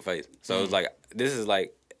smile on people's face. So it's like this is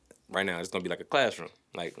like right now. It's gonna be like a classroom.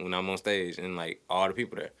 Like when I'm on stage and like all the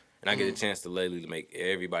people there, and I get a chance to literally make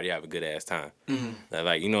everybody have a good ass time.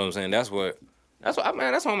 Like you know what I'm saying? That's what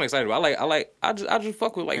I'm excited about. I just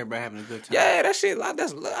fuck with like Everybody having a good time. yeah, that shit. I love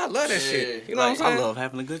that shit. You know what I'm saying? I love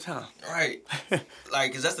having a good time. Right.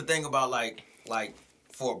 Like, cause that's the thing about like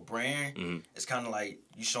for a brand, it's kind of like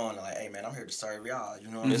you showing like, hey man, I'm here to serve y'all. You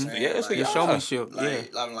know what I'm saying? Yeah, it's for like, y'all. Showmanship.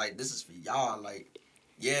 Like, I'm like, this is for y'all. Like,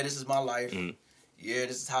 yeah, this is my life. Yeah,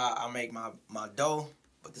 this is how I make my dough.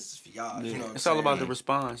 But this is for y'all. You know what I'm It's saying? all about the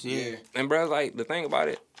response. Yeah. Yeah. And bro, like the thing about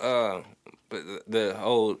it, the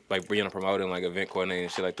whole like being a promoter and like event coordinator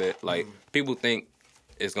and shit like that. Like people think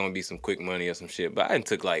it's gonna be some quick money or some shit, but I done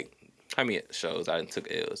took like how many shows? I done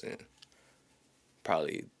took L's in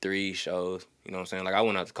probably 3 shows. You know what I'm saying? Like I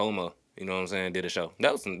went out to Como. You know what I'm saying? Did a show.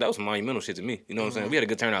 That was some monumental shit to me. You know what I'm saying? We had a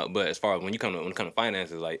good turnout, but as far as when it come to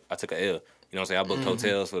finances, like I took a L. You know what I'm saying? I booked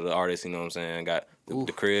hotels for the artists. You know what I'm saying? Got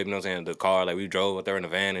the crib. You know what I'm saying? The car. Like we drove up there in the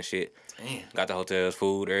van and shit. Damn. Got the hotels,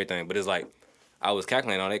 food, everything. But it's like I was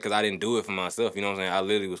calculating on that because I didn't do it for myself. You know what I'm saying? I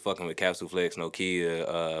literally was fucking with Capsule Flex,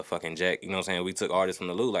 Nokia, fucking Jack. You know what I'm saying? We took artists from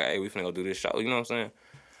the loop. Like, hey, we finna go do this show. You know what I'm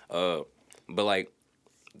saying? But like,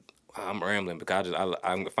 I'm rambling because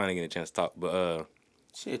I'm finally getting a chance to talk. But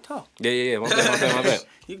Shit, talk. yeah. My bad.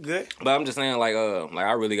 You good? But I'm just saying, like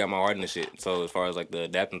I really got my heart in the shit. So as far as like the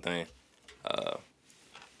adapting thing,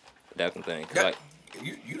 'cause, like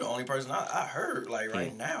You the only person I heard like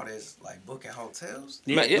right now that's like booking hotels.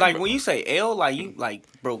 Yeah, Man, yeah, like bro. when you say L, like you like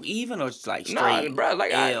broke even or just like straight nah, bro,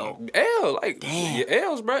 like L. L, like Damn. yeah,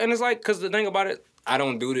 L's, bro. And it's like, cause the thing about it, I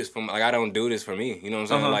don't do this for me. You know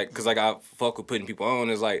what I'm saying? Like, cause like I fuck with putting people on.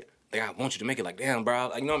 It's like I want you to make it like, damn, bro.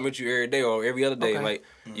 Like, you know, I'm with you every day or every other day. Okay. And, like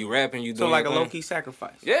you rapping, you So doing like a your thing. low key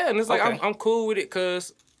sacrifice. Yeah, and it's like Okay. I'm cool with it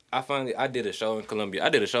because I did a show in Columbia. I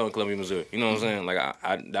did a show in Columbia, Missouri. You know what I'm saying? Like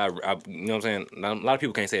I you know what I'm saying? A lot of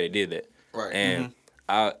people can't say they did that. Right. And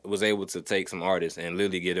I was able to take some artists and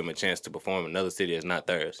literally give them a chance to perform in another city that's not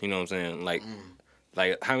theirs. You know what I'm saying? Like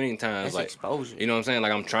how many times That's like exposure. you know what I'm saying?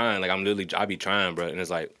 Like I'm trying, like I be trying, bro. And it's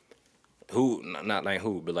like not like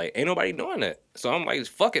who, but like ain't nobody doing that. So I'm like,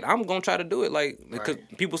 fuck it, I'm gonna try to do it. Like because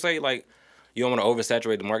people say like you don't want to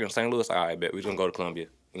oversaturate the market in St. Louis. All right, bet we're just gonna go to Columbia.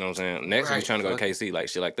 You know what I'm saying? Next, we're Right, trying to go to KC, like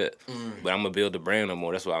shit like that. But I'm gonna build the brand no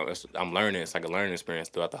more. That's why I'm learning. It's like a learning experience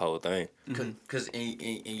throughout the whole thing. Cause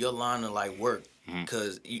in your line of like work,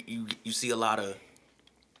 cause you see a lot of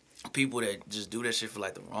people that just do that shit for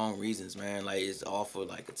like the wrong reasons, man. Like it's all for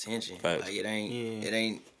like attention. Facts. Like it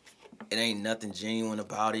ain't nothing genuine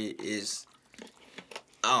about it. It's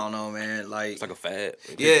I don't know, man. Like It's like a fad.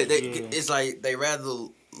 yeah, it's like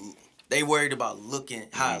they worried about looking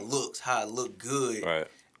how it looks, how it look good. Right.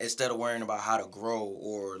 Instead of worrying about how to grow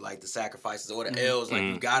or like the sacrifices or the L's like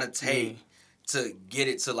you gotta take to get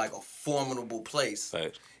it to like a formidable place.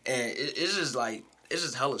 Facts. And it's just like it's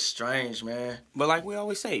just hella strange, man. But like we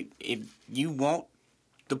always say, if you want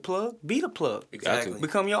the plug, be the plug. Exactly.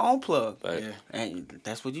 Become your own plug. Facts. Yeah. And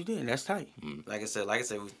that's what you did. That's tight. Like I said, like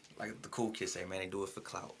the cool kids say, man, they do it for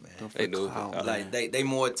clout, man. They do. Clout, Like they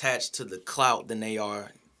more attached to the clout than they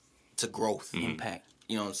are to growth. Impact.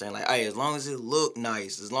 You know what I'm saying? Like, hey, as long as it look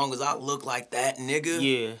nice, as long as I look like that nigga,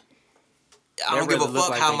 Yeah. I don't They'd give a rather look fuck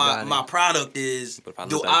like how they my, got my it. product is. But if I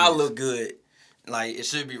Do look like I this. look good? Like, it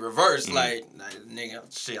should be reversed. Like, nigga,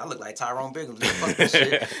 shit, I look like Tyrone Biggums. Nigga, fuck that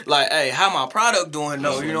shit. Like, hey, how my product doing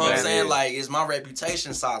though? You know what I'm saying? Like, is my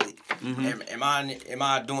reputation solid? Am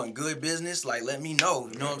I doing good business? Like, let me know.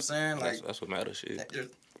 You know what I'm saying? Like, That's what matters. Shit.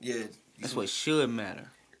 yeah, That's what should matter.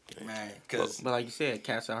 man. Cause But like you said,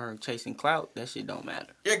 cats out here chasing clout, that shit don't matter.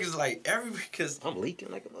 yeah, cause like cause I'm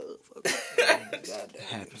leaking like a motherfucker. It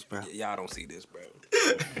happens, bro. Y'all don't see this, bro.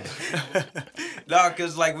 nah,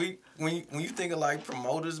 cause like when you think of like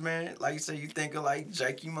promoters, man, like you said, you think of like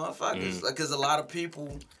janky motherfuckers. Like, cause a lot of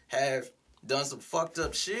people have done some fucked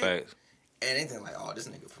up shit, Facts. and they think like, oh, this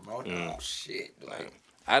nigga promoter, oh shit, like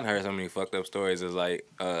I'd heard so many fucked up stories. Is like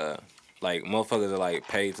motherfuckers are like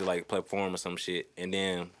paid to like perform or some shit, and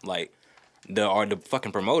then like the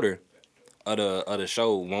fucking promoter of the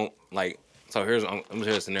show won't like. So here's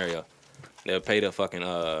a scenario. They'll pay the fucking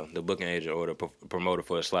the booking agent or the promoter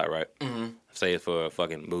for a slot, right? Mm-hmm. Say it's for a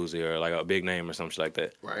fucking Boozy or like a big name or some shit like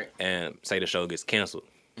that. Right. And say the show gets canceled.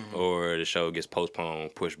 Mm-hmm. Or the show gets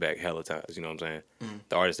postponed, pushed back hella times, you know what I'm saying? Mm-hmm.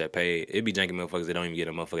 The artists that paid, it be janky motherfuckers that don't even get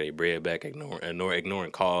a motherfucker their bread back,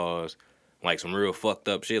 ignoring calls, like some real fucked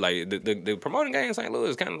up shit. Like the promoting game in St.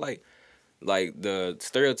 Louis is kind of like the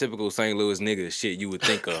stereotypical St. Louis nigga shit you would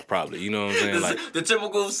think of probably, you know what I'm saying? Like the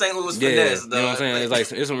typical St. Louis finesse, you know what I'm saying? It's like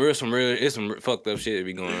it's some fucked up shit that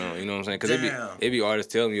be going on, you know what I'm saying? Because it be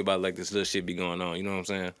artists telling me about like this little shit be going on, you know what I'm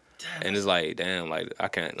saying? Damn. And it's like, damn, like I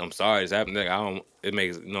can't. I'm sorry, it's happening. Like, it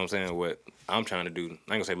makes, you know what I'm saying, what I'm trying to do. I ain't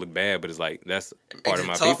gonna say look bad, but it's like that's part of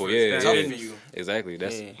my people. Yeah, tough for you. Exactly.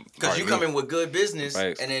 That's because you come in with good business,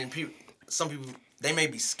 right. And then some people they may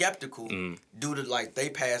be skeptical due to like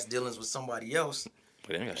they past dealings with somebody else.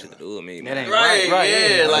 But that ain't got shit to do with me. That ain't right.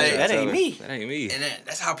 Yeah, like that ain't me. That ain't me. And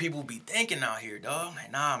that's how people be thinking out here, dog.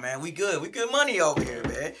 Like, nah, man, we good money over here,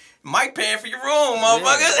 man. Mike paying for your room,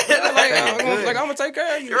 motherfuckers. like I'm gonna take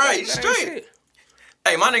care of you. Right, straight.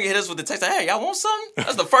 Hey, my nigga hit us with the text. Hey, y'all want something?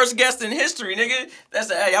 That's the first guest in history, nigga.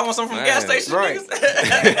 That's hey, y'all want something from the gas station, right.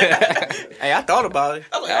 niggas? Hey, I thought about it.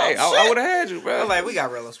 I was like, hey, oh, I would have had you, bro. I'm like, we got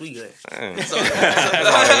Relos, we good. So, that's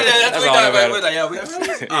what we got. We're like, yeah, we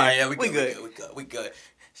good. All right, yeah, we good. We good.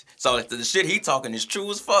 So the shit he talking is true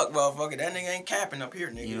as fuck, motherfucker. That nigga ain't capping up here,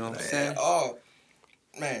 nigga. You know what I'm saying? Oh,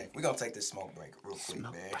 man, we gonna take this smoke break real quick,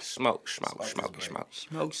 man. Smoke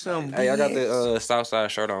some. Hey, I got the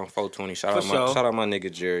Southside shirt on 420. Shout out my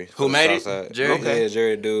nigga Jerry. Who made it? Southside. Jerry? Okay. Yeah,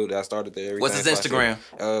 Jerry, dude. I started there. What's his Instagram?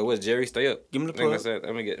 What's Jerry? Stay up. Give him the plug.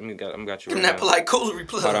 Let me got you. Give him that polite coolery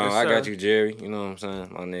plug. Hold on, I got you, Jerry. You know what I'm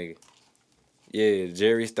saying, my nigga. Yeah,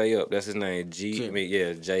 Jerry, stay up. That's his name.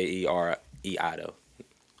 Jerei though.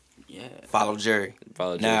 Yeah. Follow Jerry.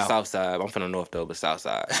 Now. Southside. I'm from the north though, but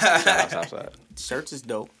Southside. Shout out Southside. Shirts is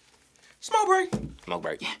dope. Smoke break. Smoke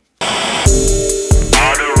break. All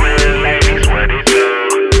the real ladies, what they do?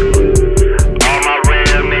 All my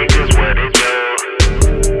real niggas, what they do?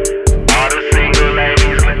 All the single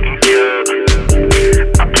ladies looking cute.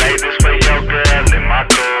 I play this for your girl in my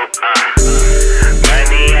group.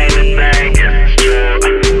 Money ain't a thing, yes it's true.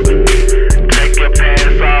 Take your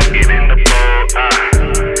pants off, get in the pool.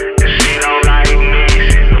 If she don't like me,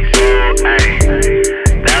 she's a fool. Ay,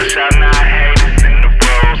 thou shalt not hate us in the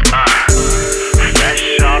bros. Fresh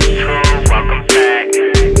off tour, welcome back.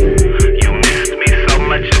 You missed me so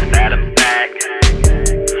much, is that a fact?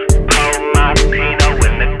 Pour my Pinot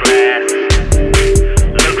in the glass.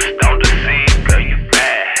 Looks don't deceive, girl, you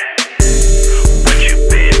bad. What you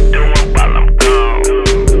been doing while I'm gone?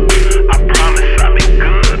 I promise I'll be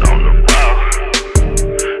good on the road.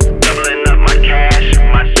 Doubling up my cash and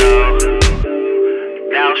my dough.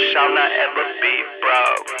 Thou shalt not ever be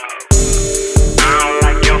broke. I don't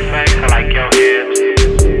like your face, I like your hips.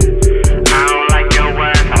 I don't like your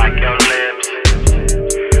words, I like your lips.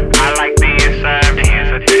 I like being served, and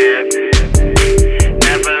here's a tip.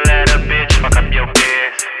 Never let a bitch fuck up your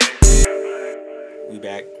biz. We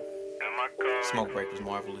back. Smoke break was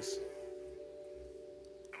marvelous.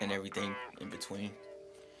 And everything in between.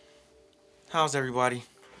 How's everybody?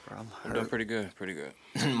 I'm doing pretty good.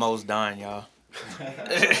 Mo's dying, y'all.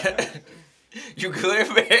 You good,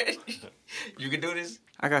 man? You can do this?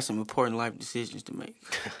 I got some important life decisions to make.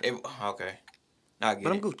 Okay. I get But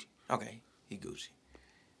I'm it. Gucci. Okay, he Gucci.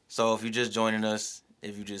 So if you're just joining us,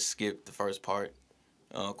 if you just skipped the first part,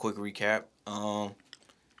 quick recap. All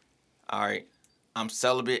right, I'm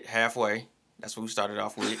celibate halfway. That's what we started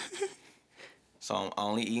off with. So I'm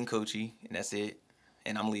only eating coochie, and that's it.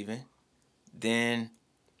 And I'm leaving. Then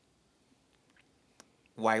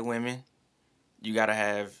white women, you gotta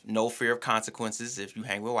have no fear of consequences if you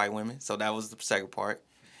hang with white women. So that was the second part.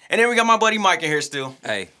 And then we got my buddy Mike in here still.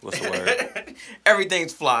 Hey, what's the word?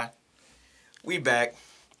 Everything's fly. We back.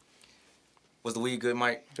 Was the weed good,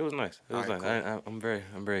 Mike? It was nice. It was All right, nice. cool.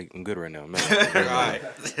 I'm good right now, man. All right.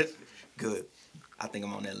 Good. I think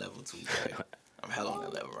I'm on that level too. Right? I'm hell on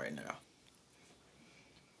that level right now.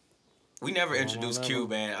 We never introduced Q,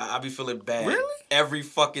 man. I be feeling bad every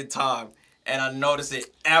fucking time. And I notice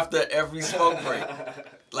it after every smoke break.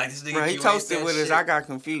 Like this nigga Bro, he Q toasted ain't with said us. shit. I got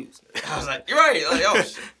confused. I was like, you're right. Like, oh,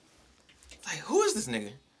 shit. Like, who is this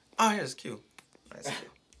nigga? Oh, yeah, it's Q. That's Q.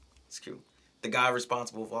 It's Q. The guy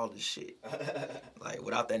responsible for all this shit. Like,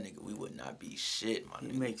 without that nigga, we would not be shit, my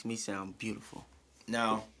It nigga. makes me sound beautiful.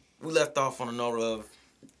 Now, we left off on a note of,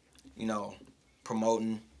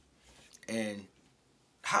 promoting and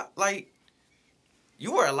how like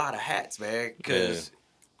you wear a lot of hats, man. Because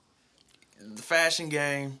the fashion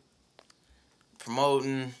game,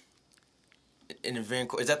 promoting, an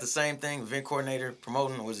event is that the same thing? Event coordinator,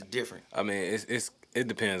 promoting, or is it different? I mean, it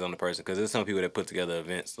depends on the person because there's some people that put together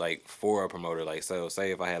events like for a promoter. Like, so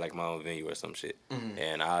say if I had like my own venue or some shit,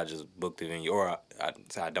 and I just book the venue, or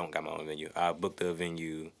I don't got my own venue, I book the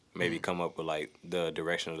venue. Maybe come up with like the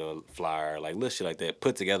direction of the flyer, like little shit like that.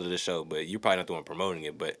 Put together the show, but you're probably not the one promoting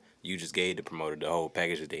it, but you just gave the promoter the whole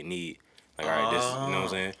package that they need. Like, all right, this, you know what I'm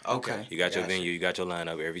saying? Okay. You got your venue, you got your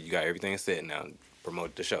lineup, you got everything set now.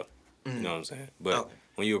 Promote the show. You know what I'm saying? But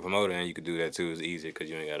when you're a promoter and you could do that too, it's easier because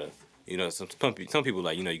you ain't gotta. You know, some people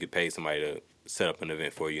like, you know, you could pay somebody to set up an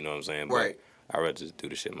event for you. You know what I'm saying? But Right. I'd rather just do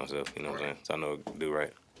the shit myself. You know what I'm saying? So I know what to do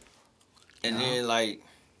right. And then like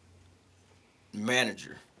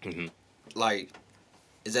manager, like,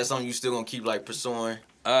 is that something you still gonna keep like pursuing?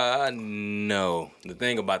 No. The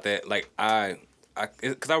thing about that, like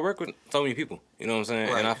because I work with so many people. You know what I'm saying?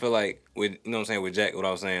 Right. And I feel like with, you know what I'm saying, with Jack, what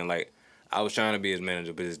I was saying, like I was trying to be his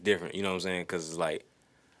manager, but it's different. You know what I'm saying? Because it's like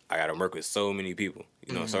I gotta work with so many people.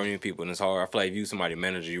 You know, so many people, and it's hard. I feel like if you somebody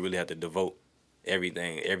manager, you really have to devote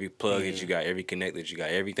everything, every plug that you got, every connect that you got,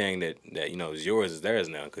 everything that you know is yours is theirs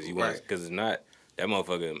now. Because because it's not. That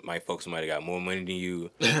motherfucker might fuck somebody that got more money than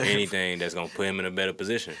you, anything that's gonna put him in a better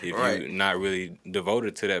position if you're not really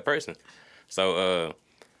devoted to that person. So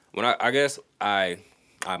when I guess I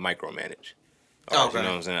micromanage. You know what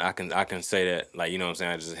I'm saying? I can say that, like, you know what I'm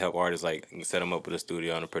saying, I just help artists, like, set them up with a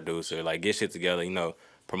studio and a producer, like, get shit together, you know,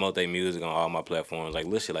 promote their music on all my platforms, like,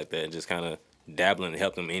 little shit like that, and just kind of dabbling and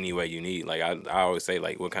help them any way you need. Like, I always say,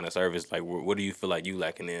 like, what kind of service, like, what do you feel like you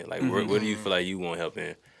lacking in? Like, what do you feel like you want help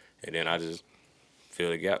in? And then I just fill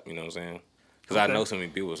the gap, you know what I'm saying? Because I know so many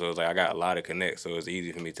people, so it's like I got a lot of connects, so it's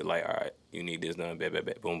easy for me to, like, all right, you need this done,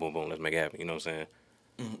 boom, boom, boom, let's make it happen, you know what I'm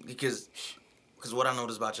saying? Because what I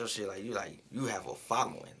noticed about your shit, you have a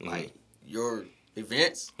following. Like, your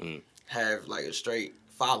events have, like, a straight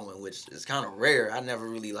following, which is kind of rare. I never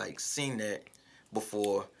really, like, seen that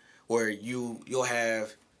before, where you'll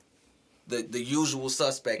have the usual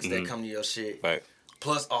suspects that come to your shit. Right.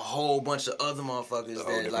 Plus a whole bunch of other motherfuckers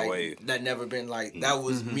that, like, that never been, like, that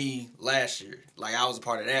was me last year. Like, I was a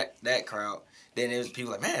part of that crowd. Then there was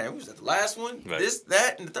people like, man, was that the last one? Right. This,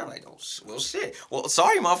 that, and the third. Like, oh, well, shit. Well,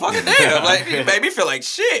 sorry, motherfucker. Damn. Like, you made me feel like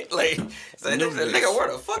shit. Like, nigga, where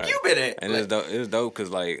the fuck you been at? And like, it's dope because,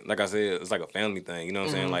 like I said, it's like a family thing. You know what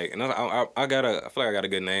I'm saying? Like, and I feel like I got a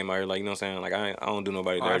good name out here. Like, you know what I'm saying? Like, I don't do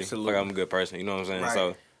nobody dirty. Absolutely. I feel like I'm a good person. You know what I'm saying? Right.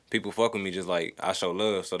 So people fuck with me just like I show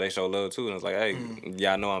love, so they show love too. And it's like, hey,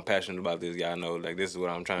 y'all know I'm passionate about this. Y'all know, like, this is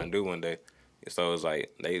what I'm trying to do one day. So it's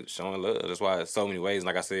like they showing love. That's why it's so many ways. And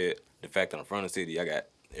like I said, the fact that I'm from the city, I got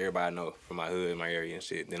everybody I know from my hood, my area and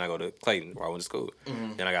shit. Then I go to Clayton, where I went to school.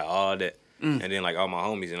 Then I got all that. And then, like, all my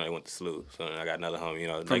homies, you know, they went to SLU. So then I got another homie, you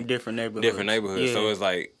know. From like, different neighborhoods. Different neighborhoods. Yeah. So it's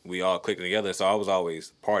like we all clicked together. So I was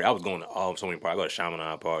always party. I was going to so many parties. I go to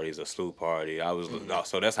Chaminade parties, a SLU party. I was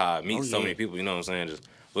so that's how I meet so many people, you know what I'm saying? Just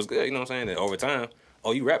was good, you know what I'm saying? And over time,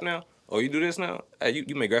 oh, you rap now? Oh, you do this now? Hey,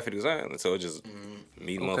 you make graphic design. And so it just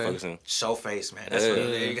meet motherfuckers and show face, man. That's what it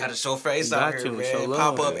is. You got to show face out here, man. show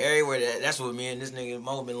Pop love. up everywhere. That's what me and this nigga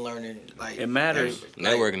Mo been learning. Like, It matters.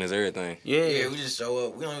 networking is everything. Yeah. we just show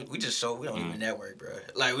up. We don't even network, bro.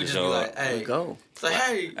 Like, we just Show be up. like, hey, Go. it's like,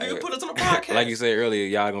 hey, you put us on the podcast. Like you said earlier,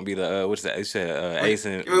 y'all gonna be the what's that? You said Ace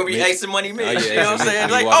and You're gonna be Mix. Ace and Money Mix. Oh, yeah, You know Ace what I'm and saying?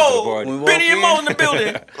 Mix. Like, You walk to the oh, party. Benny and in. Mo in the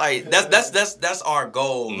building. Like, that's our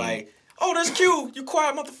goal. Like, oh, that's cute. You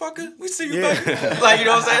quiet motherfucker. We see you, baby. Like, you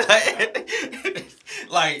know what I'm saying?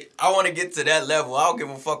 Like, I want to get to that level. I don't give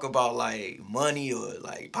a fuck about, like, money or,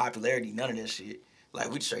 like, popularity. None of that shit.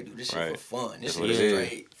 Like, we straight do this shit Right. for fun. This That's what shit it is is.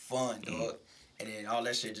 straight fun, dog. And then all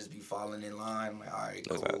that shit just be falling in line. Like, all right,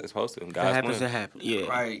 That's cool. how it's supposed to. That God's happens, plan. that happens. Yeah.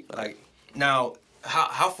 Right. Like, now,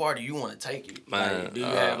 how far do you want to take it? Man, Like, do you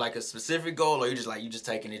have, like, a specific goal, or you just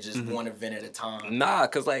taking it just one event at a time? Nah,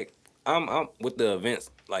 cause like I'm with the events.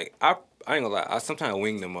 Like I ain't gonna lie. I sometimes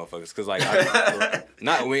wing them motherfuckers. Cause like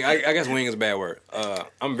not wing. I guess wing is a bad word.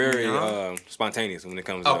 I'm very spontaneous when it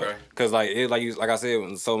comes to that. Cause like like I said,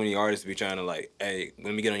 when so many artists be trying to like, hey,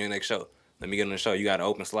 let me get on your next show. Let me get on the show. You got an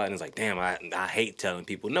open slot, and it's like, damn, I hate telling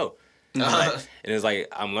people no. Like, and it's like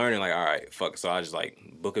I'm learning like, all right, fuck. So I just like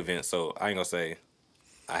book events. So I ain't gonna say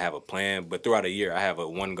I have a plan, but throughout a year I have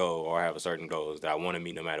one goal or I have a certain goals that I want to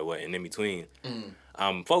meet no matter what. And in between,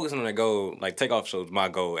 I'm focusing on that goal. Like Takeoff Show is my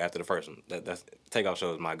goal after the first one. That's Takeoff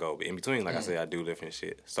Show is my goal. But in between, like I said, I do different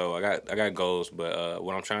shit. So I got goals. But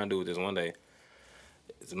what I'm trying to do with this one day,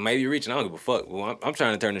 it's maybe reaching. I don't give a fuck. Well, I'm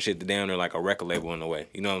trying to turn the shit to damn near like a record label in a way.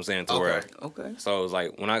 You know what I'm saying? To where Okay. so it was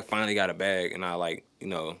like when I finally got a bag and I like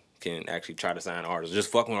can actually try to sign artists,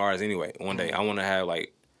 just fucking with artists anyway. One day I want to have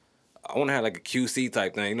like a QC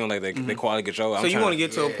type thing, like they quality control. So you want to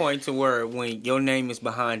get to a point to where when your name is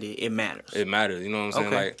behind it, it matters. It matters, you know what I'm saying?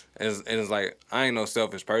 Okay. Like, it's like I ain't no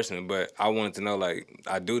selfish person, but I wanted to know like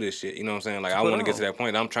I do this shit. You know what I'm saying? Like I want to get to that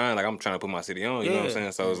point. I'm trying to put my city on. You know what I'm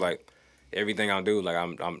saying? So it's like everything I do, like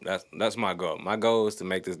I'm that's my goal. My goal is to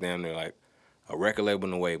make this damn near like a record label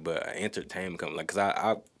in a way, but an entertainment company. Like,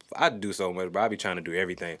 cause I do so much, but I be trying to do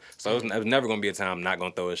everything. So it's never gonna be a time I'm not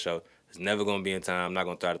gonna throw a show. It's never gonna be a time I'm not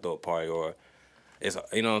gonna try to throw a party or. It's,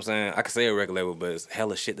 you know what I'm saying? I could say a record label, but it's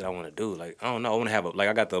hella shit that I want to do. Like, I don't know. I want to have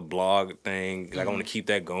I got the blog thing. Like, I want to keep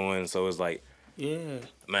that going. So it's like,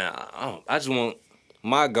 man, I just want,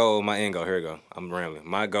 my goal, my end goal, here we go. I'm rambling.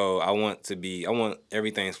 My goal, I want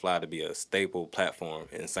Everything's Fly to be a staple platform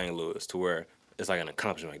in St. Louis to where it's like an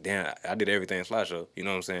accomplishment. Like, damn, I did Everything's Fly show. You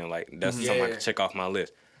know what I'm saying? Like, that's something I can check off my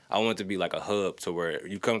list. I want it to be like a hub to where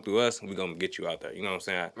you come through us, we gonna get you out there. You know what I'm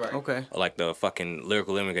saying? Right. Okay. Or like the fucking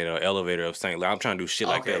Lyrical Eliminator or Elevator of St. Louis. I'm trying to do shit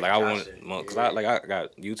like that. Like I want, cause I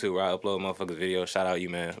got YouTube where I upload motherfuckers videos. Shout out you,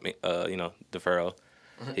 man. DeFaro.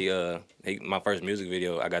 He my first music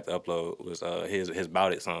video I got to upload was his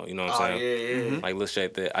Bout It song. You know what I'm saying? Yeah. Like let's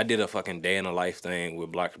shape that. I did a fucking day in the life thing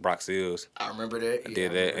with Brock Seals. I remember that. I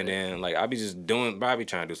did that, and then like I be just doing. Bro, I be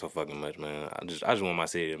trying to do so fucking much, man. I just want my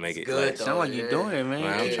city to make it. good, Like, though. Sound like you're doing it, man.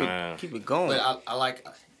 Man, I'm trying. Keep it going. But I like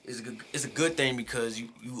it's a good thing because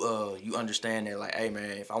you understand that like, hey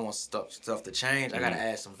man, if I want stuff to change, I gotta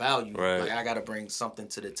add some value. Right. Like I gotta bring something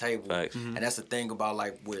to the table. Facts. And that's the thing about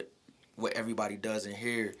like what everybody does in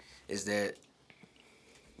here is that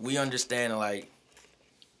we understand like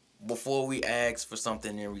before we ask for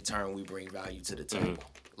something in return, we bring value to the table.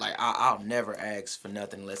 Like I'll never ask for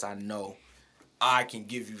nothing unless I know I can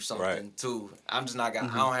give you something too. I'm just not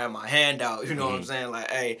gonna. I don't have my hand out. You know what I'm saying? Like,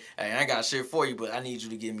 hey, I ain't got shit for you, but I need you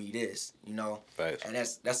to give me this. You know. Facts. And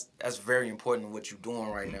that's very important what you're doing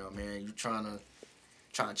right now, man. You trying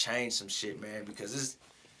to change some shit, man, because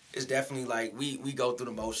it's definitely like we go through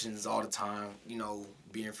the motions all the time. You know,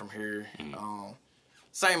 being from here,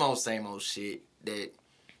 same old shit that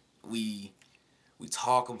we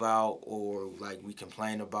talk about or like we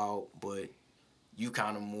complain about, but you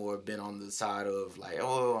kind of more been on the side of like,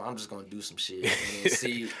 oh, I'm just gonna do some shit and then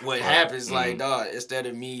see what happens. Like, dog, instead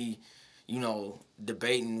of me,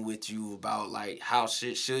 debating with you about like how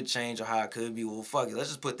shit should change or how it could be, well, fuck it, let's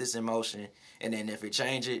just put this in motion, and then if it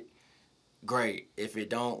change it, great. If it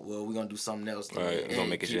don't, well, we're gonna do something else. Right, we're gonna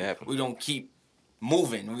make it shit happen. We're gonna keep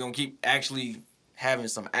moving. We're gonna keep actually having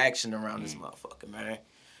some action around this motherfucker, man.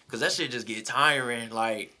 Cause that shit just get tiring,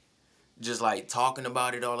 like. Just like talking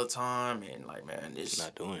about it all the time and like, man, it's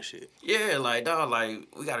not doing shit. Yeah, like dog, like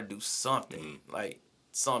we gotta do something. Like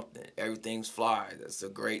something. Everything's Fly. That's a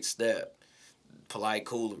great step. Polite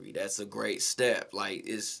Coolery. That's a great step. Like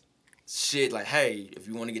it's shit. Like, hey, if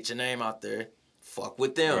you want to get your name out there, fuck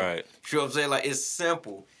with them. Right. You know what I'm saying? Like it's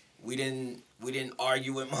simple. We didn't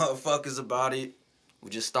argue with motherfuckers about it.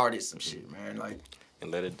 We just started some shit, man. Like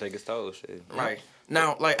and let it take its toll, shit. Right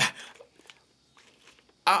now, like.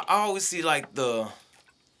 I always see like the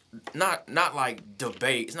not like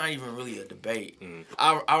debate. It's not even really a debate.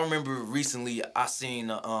 I remember recently I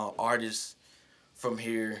seen an artist from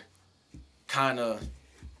here kind of,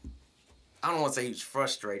 I don't want to say he was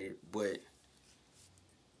frustrated, but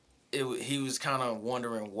he was kind of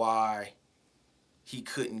wondering why he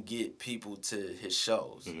couldn't get people to his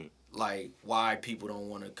shows. Like why people don't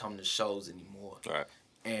want to come to shows anymore. Right.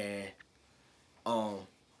 And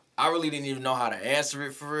I really didn't even know how to answer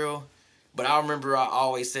it for real. But I remember I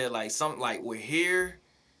always said like something like we're here.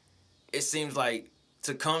 It seems like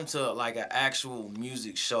to come to like an actual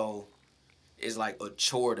music show is like a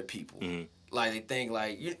chore to people. Like they think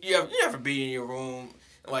like you ever be in your room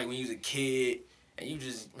like when you was a kid and you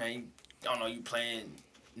just, man, you don't know, you playing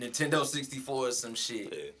Nintendo 64 or some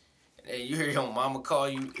shit. Yeah. And you hear your mama call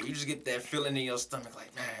you, you just get that feeling in your stomach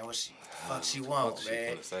like, man, what the fuck she want,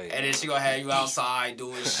 man? And then she gonna have you outside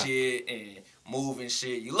doing shit and moving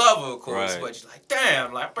shit. You love her, of course, but you're like,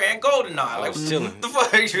 damn, like playing GoldenEye. Like, was chilling. The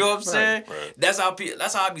fuck, you know what I'm saying? Right. That's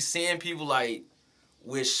how I be seeing people like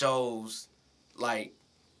with shows, like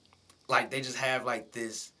they just have like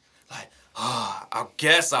this, like, I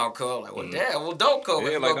guess I'll come. Like, well, damn, well, don't come.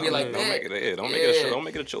 Yeah, It's like, gonna be like that. Don't make it a show. Don't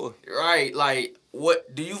make it a chore. Right, like,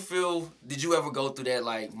 what do you feel? Did you ever go through that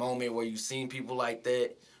like moment where you seen people like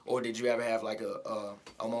that, or did you ever have like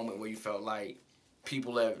a moment where you felt like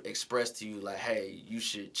people have expressed to you like, hey, you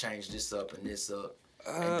should change this up and this up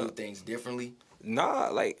and do things differently? Nah,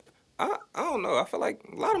 like I don't know. I feel like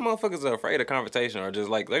a lot of motherfuckers are afraid of confrontation or just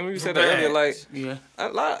like you said that earlier. Like Yeah.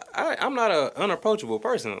 I'm not a unapproachable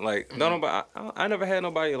person. Like don't nobody. I never had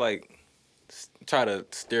nobody like try to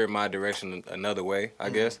steer my direction another way. I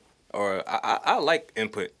guess. Or I like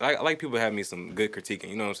input. I like people have me some good critiquing.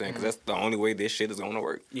 You know what I'm saying? Because that's the only way this shit is gonna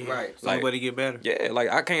work. Yeah. Right. Somebody get better. Yeah, like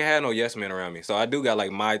I can't have no yes men around me. So I do got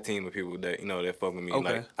like my team of people that that fuck with me.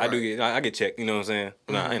 Okay. Like I do get I get checked. You know what I'm saying?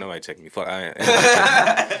 Nah, ain't nobody checking me. Fuck, I ain't.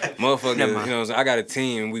 Motherfuckers. You know what I'm saying? I got a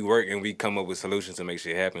team. We work and we come up with solutions to make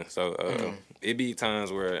shit happen. So it be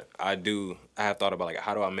times where I have thought about like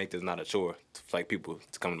how do I make this not a chore for like people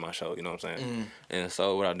to come to my show. You know what I'm saying? And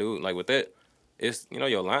so what I do like with that. It's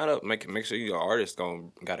your lineup, make sure your artist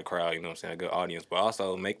got a crowd, you know what I'm saying, a good audience, but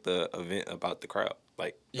also make the event about the crowd.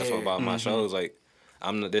 Like that's what about my shows. Like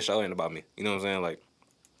this show ain't about me. You know what I'm saying? Like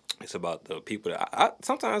it's about the people that I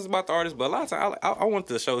sometimes it's about the artists, but a lot of times I want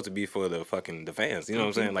the show to be for the fans. You know what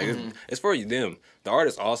I'm saying? Like it's for them, the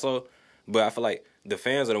artists also, but I feel like the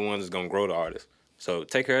fans are the ones that's gonna grow the artists. So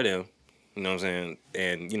take care of them. You know what I'm saying?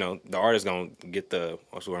 And the artists gonna get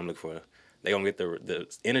what's the word I'm looking for? They gonna get the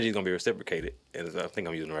energy is gonna be reciprocated. And I think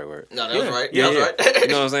I'm using the right word. No, that was right. Yeah, that was right. You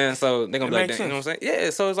know what I'm saying? So they gonna be like, makes that, you know what I'm saying? Yeah.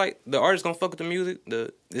 So it's like the artist gonna fuck with the music.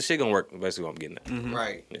 This shit gonna work. Basically, what I'm getting at.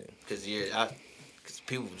 Right. Yeah. Because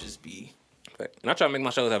people just be. And I try to make my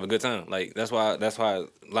shows have a good time. Like that's why a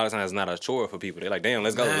lot of times it's not a chore for people. They're like, damn,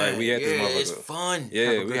 let's go. Like we had this motherfucker. It's fun.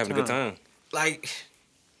 Yeah, we having a good time. Like.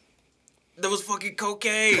 There was fucking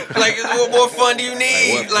cocaine. Like, what more fun do you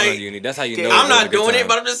need? What fun do you need? That's how you know. I'm it's not a good doing time. it,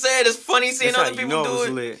 but I'm just saying it's funny seeing That's other how you people know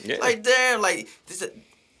do it's it. lit. Yeah. Like, damn, like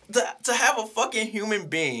to have a fucking human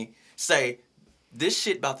being say this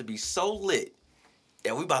shit about to be so lit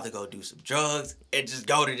that we about to go do some drugs and just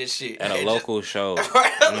go to this shit At a and local show. Right? You know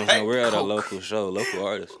what I'm saying? Like, We're at a coke. local show, local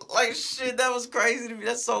artists. Like shit, that was crazy to me.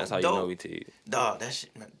 That's so That's how dope. you know we T. Dog, that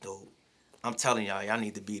shit not dope. I'm telling y'all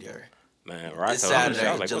need to be there. Man, right? This So I'm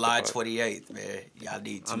Saturday, like, July what the fuck? 28th, man. Y'all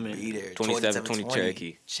need to be there. 2720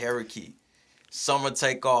 Cherokee. Cherokee. Summer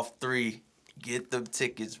Takeoff 3. Get them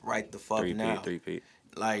tickets right the fuck now. 3P.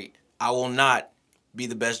 Like, I will not be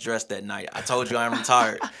the best dressed that night. I told you I'm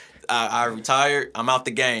retired. I retired. I'm out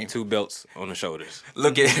the game. 2 belts on the shoulders.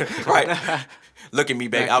 Look at right. Look at me,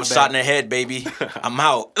 baby. Back I to was back. shot in the head, baby. I'm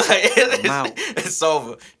out. I'm out. It's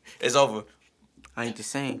over. It's over. I ain't the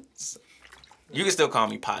same. You can still call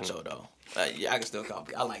me Pacho, though. Yeah, I can still call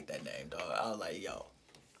me. I like that name, dog. I was like, yo,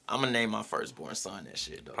 I'm going to name my firstborn son that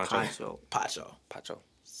shit, though. Pacho. Pacho. Pacho.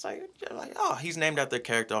 It's like, oh, he's named after a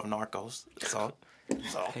character of Narcos. That's all.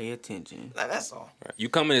 Pay attention. That's all. Right. You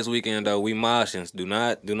coming this weekend though? We moshins. Do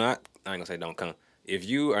not. I ain't gonna say don't come. If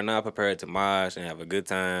you are not prepared to mosh and have a good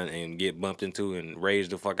time and get bumped into and rage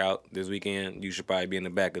the fuck out this weekend, you should probably be in the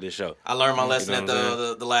back of the show. I learned my lesson know at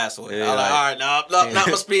what I'm the last one. Yeah, I was like, all right, not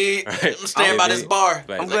my speed. Right. I'm staying by this bar.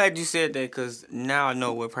 Like, I'm glad you said that because now I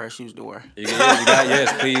know what pair of shoes to wear.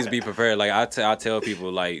 yes, please be prepared. Like I tell people,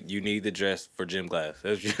 like you need to dress for gym class.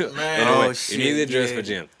 That's you. Man. Oh, You shit, need to dress yeah. for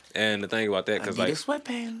gym. And the thing about that, because I like, need the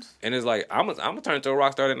sweatpants. and it's like I'm gonna turn into a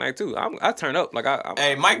rock star that night too. I turn up like I'm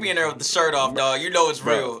Hey, Mike be in there with the shirt off, dog. You know it's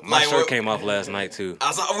bro, real. my like, shirt came off last night too.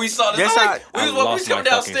 We saw this. That's We was lost coming my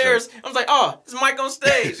fucking downstairs. I was like, oh, it's Mike on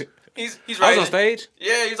stage. He's I was right. on stage.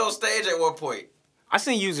 Yeah, he was on stage at one point. I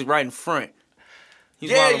seen you was right in front. You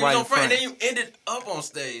Yeah, wilding you was right on in front, and then you ended up on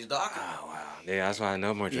stage, dog. Oh wow, yeah, that's why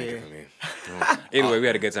no more drinking Yeah. for me. Anyway, we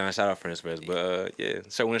had a good time. Shout out French Press, but yeah.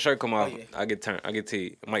 So when the shirt come off, yeah. I get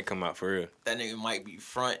T. It might come out for real. That nigga might be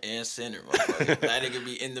front and center, motherfucker. That nigga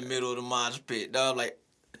be in the middle of the mosh pit, dog. Like,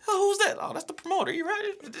 oh, who's that? Oh, that's the promoter. You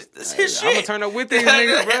right? This his shit. I'm gonna turn up with these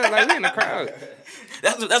niggas, bro. Like we in the crowd.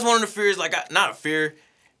 That's one of the fears. Like, not a fear.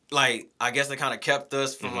 Like, I guess they kind of kept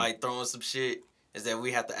us from like throwing some shit. Is that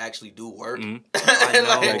we have to actually do work. I know.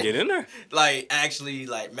 Gotta get in there. Like actually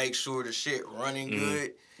like make sure the shit running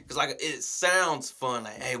good. Cause like it sounds fun.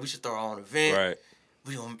 Like, hey, we should throw our own event. Right.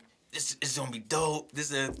 We gonna it's gonna be dope.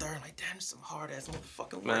 This and the third. Like, damn, this some hard ass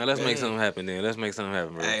motherfucking work. Man, let's make something happen then. Let's make something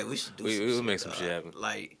happen, bro. Hey, we should do. We'll some make shit, some dog. shit happen.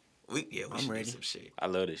 Like we should ready. do some shit. I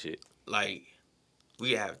love this shit. Like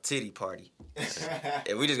we have titty party.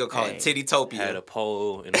 And we just gonna call Hey. it Titty-topia. Had a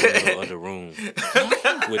pole in the middle of the room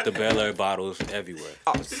with the Bel Air bottles everywhere.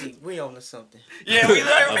 Oh, see, we on to something. Yeah, we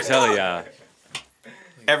I'm telling y'all,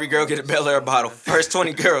 Every girl get a Bel Air bottle. First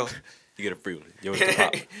 20 girls you get a free one. Yours to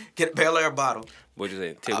pop. get a Bel Air bottle. What'd you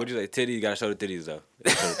say? What'd you say? Titty? You gotta show the titties though.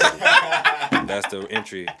 Show the titties. That's the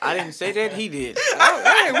entry. I didn't say that. He did.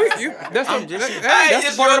 Hey, that's Hey, the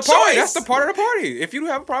it's part your of the party. choice. That's the part of the party. If you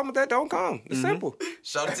have a problem with that, don't come. It's simple.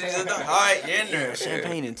 Show the titties. All right, you're in there.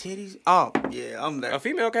 Champagne and titties. Oh yeah, I'm there. A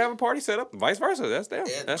female can have a party set up, vice versa. That's them.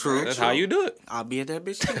 Yeah, That's true, That's true. how you do it. I'll be at that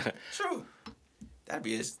bitch too. True.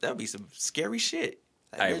 That'd be some scary shit.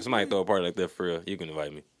 Like, Hey, if somebody throw a party like that for real, you can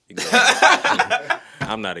invite me. You can invite me.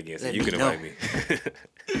 I'm not against it. You can invite me.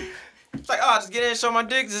 It's like, oh, just get in and show my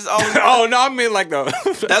dick. This is always. Oh no, I mean like the.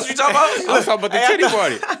 That's what you talking about? I was talking about the titty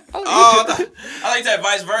party. Oh, I like that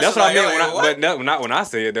vice versa. That's what I like, mean. yo, When yo, what? but not when I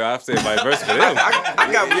say it though. I say vice versa for them. I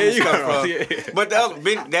got where you come from. Yeah. But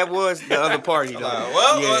that was the other party though.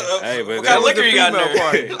 Well, yeah. Hey, but what that kind of was liquor the you got in female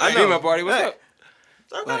there? party. I know my party. What's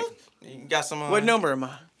up? Like, You got some. what number am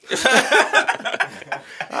I?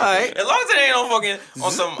 All right. As long as it ain't on fucking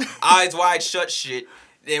on some eyes wide shut shit,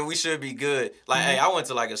 then we should be good. Like, hey, I went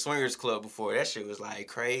to like a swingers club before. That shit was like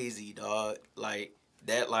crazy, dog. Like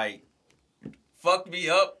that, like fucked me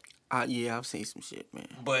up. Yeah, I've seen some shit, man.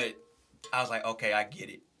 But I was like, okay, I get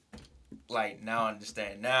it. Like now I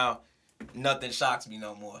understand. Now nothing shocks me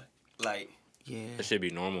no more. Like Yeah. That should be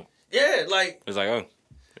normal. yeah, like It's like, oh,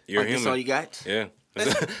 you're Like, human. that's all you got? Yeah.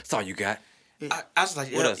 That's all you got. I was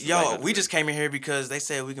like, What else is yo, like that? we just came in here because they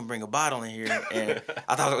said we can bring a bottle in here, and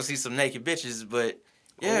I thought I would see some naked bitches, but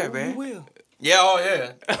yeah, Oh, man. You will. Yeah,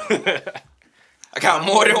 oh yeah. I got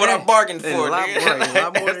more than what I bargained for. A lot, Nigga. a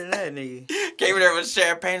lot more than that, nigga. Came in there with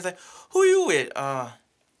champagne. It's like, who you with? I'm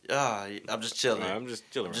just chilling. I'm just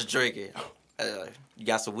chilling. I'm just drinking. You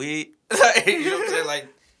got some weed? You know what I'm saying? Like,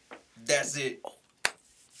 that's it.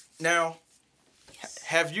 Now,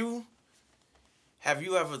 have you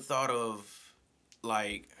ever thought of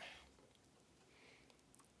like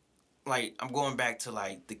I'm going back to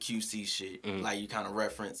like the QC shit, like you kind of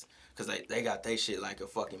reference, because they got they shit like a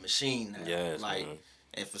fucking machine now. Yes, like, man.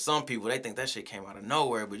 and for some people they think that shit came out of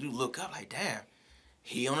nowhere, but you look up like, damn,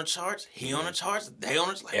 he on the charts, he on the charts, they on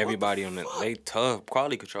the like, Everybody what on the the fuck? they tough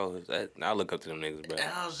quality controllers. I look up to them niggas, bro. And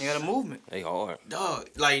I was They got a movement. They hard. dog,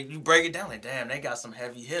 like you break it down, like damn, they got some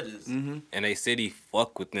heavy hitters. Mm-hmm. And they city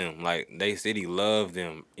fuck with them. Like they city love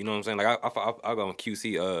them. You know what I'm saying? Like I go on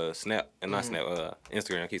QC Snap and not Snap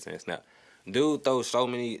Instagram. I keep saying Snap. Dude throws so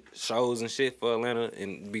many shows and shit for Atlanta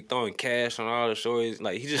and be throwing cash on all the shores.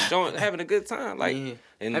 Like he just showing having a good time. Like Yeah.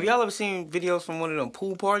 and Have y'all ever seen videos from one of them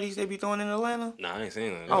pool parties they be throwing in Atlanta? Nah, I ain't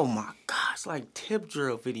seen that. Oh my God, it's like tip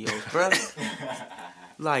drill videos, brother.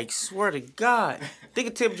 Like, swear to God. Think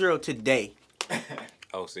of tip drill today.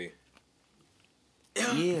 Oh, see.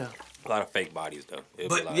 Yeah. A lot of fake bodies though. It'll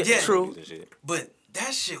But, be a lot of yeah. fake True. bodies and shit. But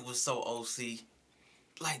that shit was so OC.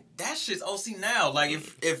 Like that shit's OC now. Like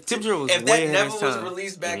if Tip drill was if way that ahead of never its was time.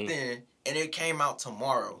 released back then and it came out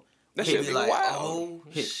tomorrow, That he'd shit be like, wild. oh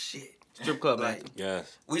Hit. shit. Strip club Like anthem.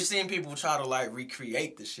 Yes. we've seen people try to like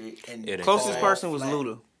recreate the shit and Yeah, they Closest fall person was flat.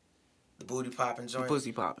 Luda. The booty popping joint.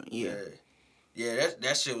 Pussy popping. Yeah. Yeah,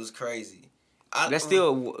 that shit was crazy. That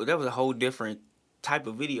was a whole different type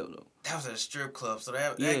of video though. that was at a strip club, so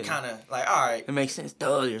that Yeah. kind of like all right. It makes sense.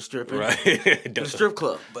 Duh, you're stripping. Right. The strip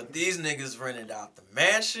club. But these niggas rented out the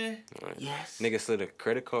mansion. Yes. Nigga slid a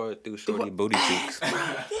credit card through shorty booty cheeks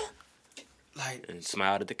Like and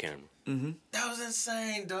smiled at the camera. Mm-hmm. that was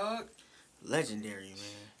insane, dog. Legendary,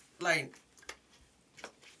 man. Like,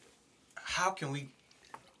 how can we?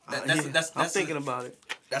 Yeah, That's I'm thinking about it.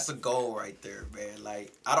 That's a goal right there, man.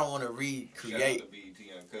 Like, I don't want to recreate. BET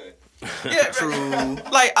Uncut. Yeah, True.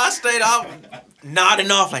 Like, I stayed out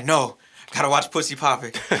nodding off, like, no, gotta watch Pussy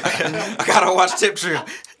Poppin'. I gotta watch Tip Drill.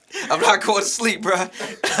 I'm not going to sleep, bro.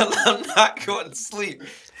 I'm not going to sleep.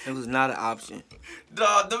 It was not an option.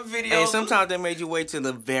 Dog, the videos. And sometimes they made you wait till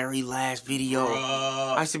the very last video.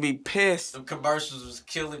 I used to be pissed. the commercials was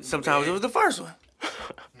killing me. Sometimes it was the first one.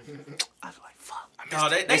 I was like, fuck. No,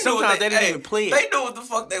 they And knew sometimes what they didn't even play it. They knew what the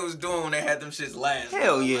fuck they was doing when they had them shits last.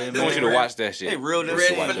 Hell bro. yeah, Like, man. I want you to watch that shit. They real that Red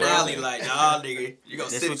shit. watch finale, that. like, nah, nigga, you gonna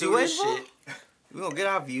That's sit what through you this waiting shit. We gonna get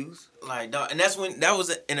our views. Like, dog, and that's when that was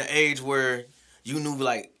in an age where you knew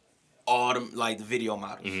like all them like the video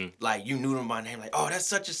models, like you knew them by name, like, oh, that's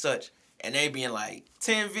such and such, and they be in like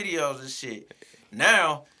 10 videos and shit.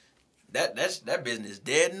 Now, that business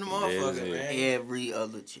dead in the motherfucker, yeah. man. Every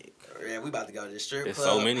other chick. Yeah, we about to go to the strip There's club.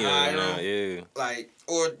 so many of them now. hire 'em, Yeah. Like,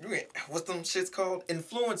 or what's them shits called?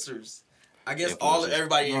 Influencers. I guess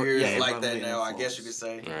everybody in here is Yeah, like everybody that be now. I influencers. guess you could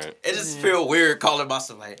say. Right. It just feel weird calling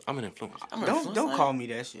myself like I'm an influencer. I'm an Don't influencer. call me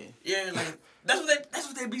that shit. Yeah, like that's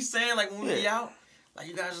what they be saying like when we be Yeah. out. Like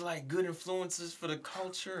you guys are like good influences for the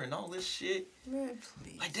culture and all this shit. Man,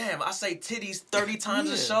 please. Like damn, I say titties 30 times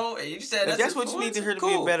a Yeah. show and you said If that's what you need to hear to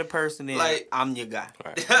be a better person, then Like- I'm your guy.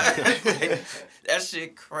 That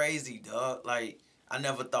shit crazy, dog. Like I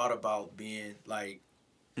never thought about being like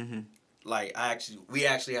Mhm. Like we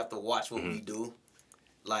actually have to watch what we do,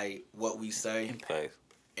 like what we say, Facts.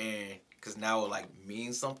 and because now it like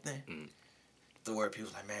means something. The word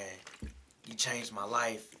people like, man, you changed my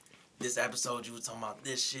life. This episode you were talking about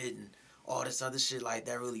this shit and all this other shit like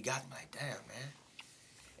that really got me. Like, damn, man.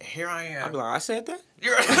 And here I am. I'm like, I said that.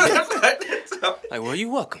 You're right. Like, well, you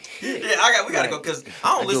welcome. Yeah, we gotta go because I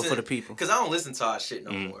don't I do it listen for the people. Because I don't listen to our shit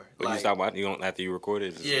no more. But you stop watching. You don't after you record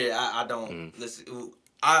it. Yeah, I don't listen.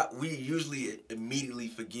 We usually immediately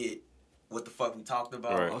forget what the fuck we talked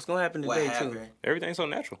about. Right. What's gonna happen What today happened? too? Everything's so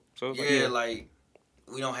natural. So it's Yeah, like, like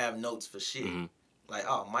we don't have notes for shit. Like,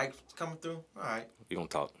 oh, Mike's coming through. All right, you gonna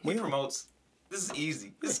talk. he promotes. This is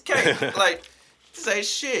easy. This is cake. Like, this ain't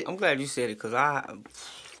shit. I'm glad you said it because I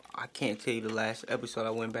can't tell you the last episode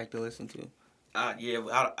I went back to listen to. I hate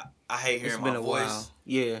hearing It's been my a voice. while.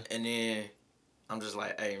 Yeah. And then I'm just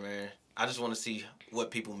like, hey, man, I just want to see what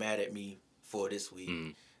people mad at me for this week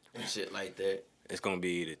and shit like that. It's gonna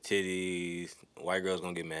be the titties. White girls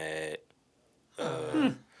gonna get mad.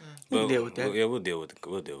 We'll deal with that. Yeah, we'll deal with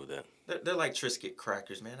that. They're like Triscuit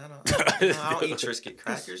crackers, man. I don't eat Triscuit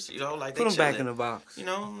crackers. You know, like they Put them back chillin'. in the box. You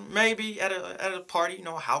know, maybe at a party, you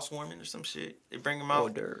know, a housewarming or some shit. They bring them out. Hors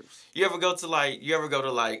d'oeuvres. You ever go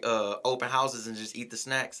to like open houses and just eat the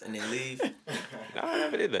snacks and then leave? No, I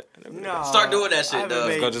never did that. No. Start doing that shit,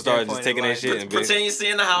 though. Go just start just taking that shit and Pretend you see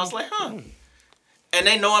in the house, like, huh? And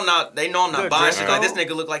they know I'm not. They know I'm not Good buying dress shit. Like, this code.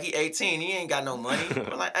 nigga look like he 18. He ain't got no money.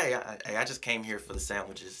 I'm like, hey, I just came here for the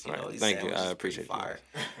sandwiches. You know, Right. these Thank you. sandwiches I appreciate pretty you. fire.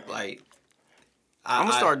 Like, I'm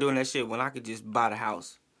gonna start doing that shit when I could just buy the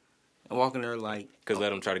house and walk in there like, Cause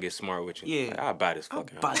let them try to get smart with you. Yeah. Like, I'll buy this I'll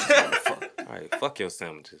fucking buy house. this motherfucker. All right, fuck your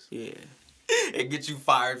sandwiches. Yeah. and get you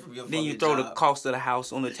fired from your. Then you fucking throw the job. cost of the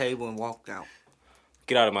house on the table and walk out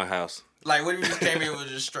Get out of my house. Like, what if you just came here with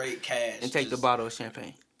just straight cash and take the just- bottle of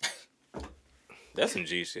champagne. That's some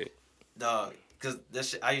G shit. Dog, cause that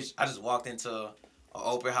shit. I just walked into an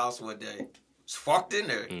open house one day. Just walked in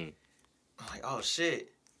there. I'm like, oh shit,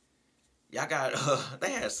 y'all got.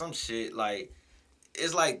 They had some shit like,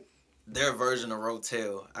 it's like their version of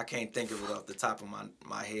Rotel. I can't think of it off the top of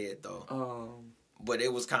my head though. But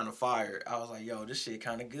it was kind of fire. I was like, yo, this shit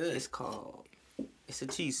kind of good. It's a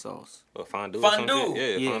cheese sauce. Or fondue. Or some Fondue.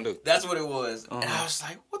 shit. Yeah, Yeah. fondue. That's what it was. And I was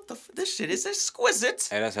like, what the? This shit is exquisite.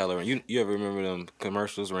 Hey, that's hella. You ever remember them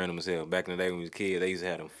commercials? Random as hell. Back in the day when we was kids, they used to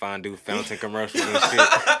have them fondue fountain commercials and shit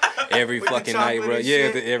every With the fucking night, chocolate bro. and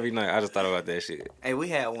Yeah, shit. every night. I just thought about that shit. Hey, we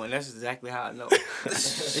had one. That's exactly how I know.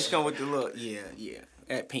 It's come with the look. Yeah.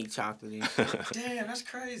 That pink chocolate and shit. Damn, that's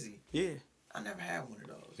crazy. Yeah. I never had one of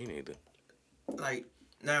those. Me neither. Like,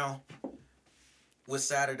 now, with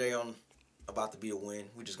Saturday on about to be a win,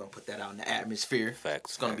 we're just gonna put that out in the atmosphere.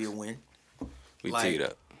 Facts. It's gonna be a facts. win. We like- teed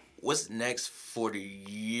up. What's next for the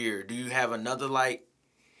year? Do you have another like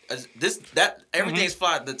everything's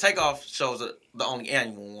fly? The takeoff shows are the only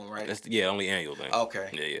annual one, right? That's only annual thing.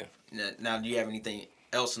 Okay. Yeah. Now, do you have anything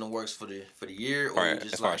else in the works for the year, or Or you as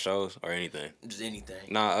just far like as shows or anything. just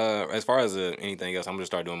anything? Nah, as far as anything else, I'm gonna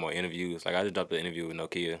start doing more interviews. Like I just dropped an interview with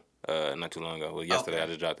Nokia not too long ago. Well, yesterday Okay. I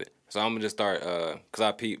just dropped it. So I'm gonna just start cause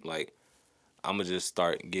I peep like I'm gonna just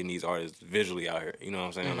start getting these artists visually out here. You know what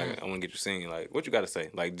I'm saying? Like I want to get you singing. Like what you got to say?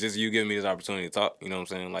 Like just you giving me this opportunity to talk. You know what I'm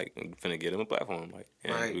saying? Like I'm finna get them a platform. Like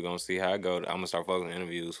and Right. we're gonna see how it go. I'm gonna start focusing on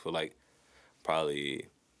interviews for like probably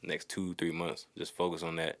next 2-3 months. Just focus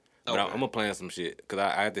on that. But I'm Okay. gonna plan some shit because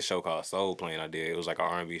I had this show called Soul Plane. I did. It was like an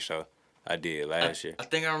R&B show. I did last year. I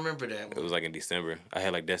think I remember that It one. was like in December. I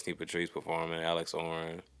had like Destiny Patrice performing, Alex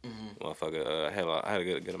Oren, motherfucker. I had a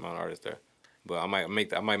good amount of artists there. But I might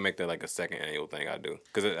make that like a second annual thing I do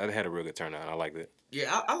because I had a real good turnout. I liked it.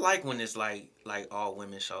 Yeah, I like when it's like all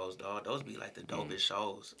women shows, dog. Those be like the dopest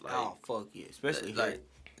shows. Like, Oh, fuck yeah. Especially here.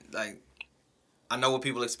 like I know what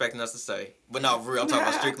people expecting us to say, but no, for real, I'm talking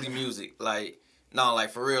about strictly music. Like, no,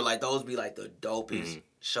 like for real, like those be like the dopest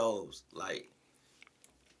shows. Like,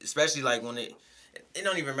 especially like when it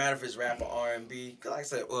don't even matter if it's rap or R&B. Cause like I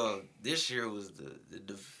said, well, this year was the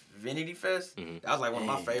Divinity Fest. That was like one of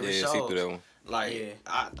my favorite Yeah, shows. see through that one. Like,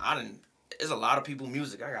 Yeah. I didn't. There's a lot of people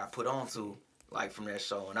music I got put on to, like from that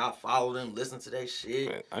show, and I follow them, listen to their shit.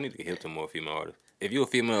 Man, I need to get hip to more female artists. If you're a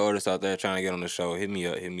female artist out there trying to get on the show, hit me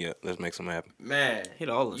up. Let's make something happen. Man, Hit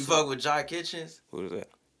all of you us. fuck with Jai Kitchens? Who is that?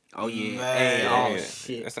 Oh yeah. Man. Hey, oh Yeah.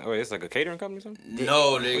 shit. It's like a catering company or something?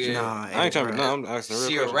 No, nigga. Nah, I ain't trying to. bruh. No, I'm asking a real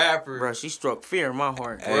She a question. rapper. Bro, she struck fear in my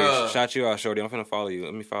heart. Hey, Bruh. shout you out, shorty. I'm finna follow you.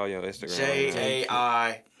 Let me follow you on Instagram.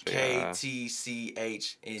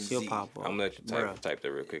 JAIKTCHNZ. She'll pop up. I'm gonna let you type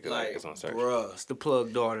that real quick. 'Cause Like, it's on search. bruh. It's the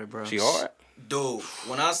plug daughter, bro. She hard? Dude,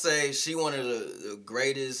 when I say she one of the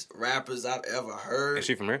greatest rappers I've ever heard. Is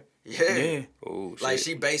she from here? Yeah. Yeah. Oh, shit. Like,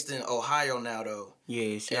 she based in Ohio now, though.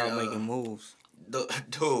 Yeah, she out making moves.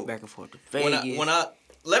 Dude. Back and forth to When Vegas.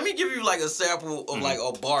 let me give you like a sample of like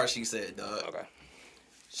a bar she said, dog. Okay.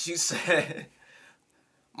 She said,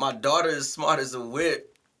 "My daughter is smart as a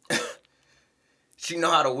whip. She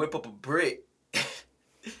know how to whip up a brick.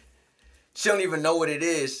 She don't even know what it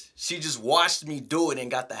is. She just watched me do it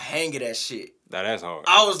and got the hang of that shit." Now that's hard.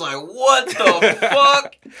 I was like, "What the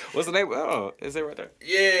fuck?" What's the name? Oh, is it right there?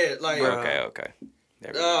 Yeah, like, Okay.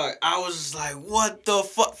 There we go. I was just like, "What the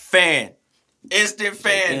fuck?" Fan, instant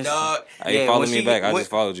fan, Instant. dog. Hey, Yeah, follow when me she- back. I when- just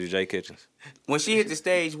followed you, Jay Kitchens. When she hit the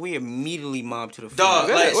stage, we immediately mobbed to the Dog,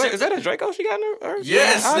 front. like, Wait, is that a Draco she got in her?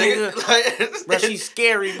 Yes, How nigga. Like, Bro, she's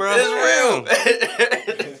scary, bro.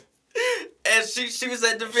 it's real. And she was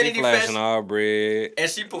at She Divinity flashing Fest all bread. and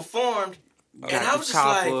she performed, and Got I the was just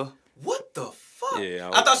like, chopper. "What the fuck?" Yeah,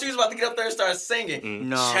 I thought she was about to get up there and start singing.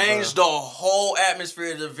 Nah, Changed the whole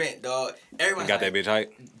atmosphere of the event, dog. Everybody Got that bitch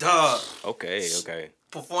hype? dog. Okay.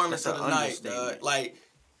 Performance That's of the an night, understatement. dog. Like,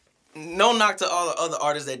 no knock to all the other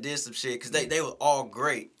artists that did some shit, because they were all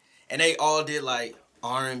great. And they all did, like,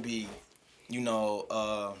 R&B. You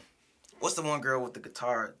know, what's the one girl with the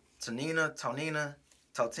guitar? Tonina?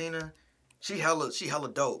 She hella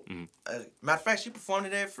dope. Matter of fact, she performed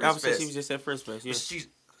it at I Frisk was saying Fest. she was just at first place. Yeah.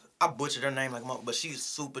 I butchered her name like mom, but she's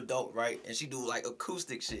super dope, right? And she do like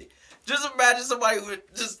acoustic shit. Just imagine somebody with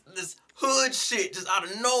just this hood shit, just out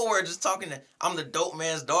of nowhere, just talking to, "I'm the dope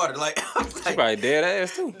man's daughter." Like, I'm She like, probably dead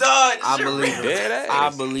ass too. dog, I she believe her. Dead I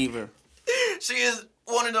ass. believe her. She is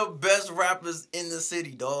one of the best rappers in the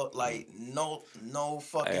city, dog. Like, no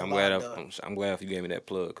fucking Hey, I'm lie, glad. dog. I'm glad if you gave me that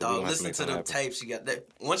plug. 'Cause we Dog, gonna have listen make to something the happen. tapes she got. That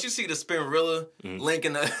once you see the Spinrilla link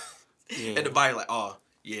in the Yeah. at the body, like, oh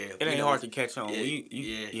yeah, It ain't hard to catch on. Yeah,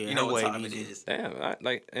 Yeah, you know her what wave time it easy. is. Damn,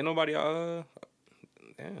 ain't nobody. Damn,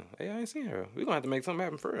 hey, I ain't seen her. We gonna have to make something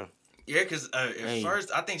happen for real. Yeah, because at Hey.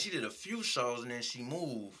 first I think she did a few shows and then she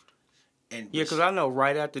moved. And Yeah, because I know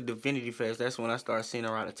right after Divinity Fest, that's when I started seeing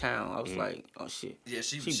her out of town. I was Mm. like, oh shit. yeah,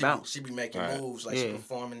 she bounced. She be making Right. moves, like she Yeah.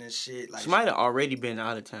 performing and shit. Like She might have already been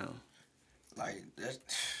out of town. like that.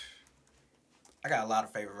 I got a lot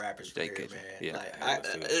of favorite rappers from Jay here, Kitchen. man. Yeah, Like, I have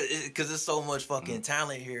too. because there's so much fucking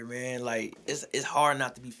talent here, man. Like it's hard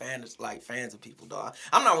not to be fans of people, dog.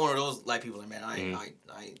 I'm not one of those like people like, man, I ain't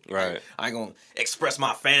Right. I ain't gonna express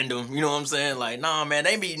my fandom. You know what I'm saying? Like, nah, man,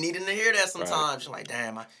 they be needing to hear that sometimes. Like,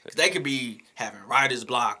 damn, because they could be having writer's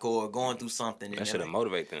block or going through something. And That they're should like,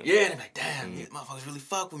 motivate them. yeah, and they're like, damn, these motherfuckers really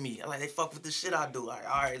fuck with me. Like, they fuck with the shit I do. Like,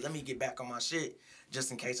 all right, let me get back on my shit. Just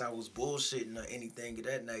in case I was bullshitting or anything of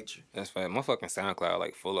that nature. That's fine. My fucking SoundCloud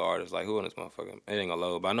like full of artists. Like who in this motherfucker? It ain't gonna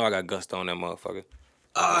load, but I know I got Gusto on that motherfucker.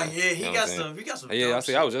 Oh, yeah, You know what I'm saying? he got some Yeah, dope I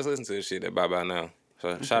see. shit. I was just listening to this shit that bye now.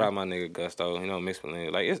 So shout out my nigga Gusto. You know, mixed with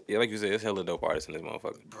like it's like you said, it's hella dope artists in this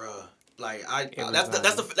motherfucker. Bruh. Like, that's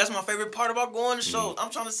Everybody. that's my favorite part about going to shows. I'm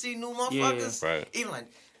trying to see new motherfuckers. Right. Even like,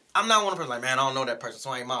 I'm not one person like, man, I don't know that person,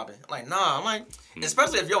 so I ain't mobbing. I'm like, nah, I'm like,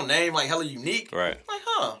 especially if your name like hella unique. Right. Like,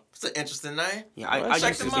 huh, it's an interesting name. Yeah, I Check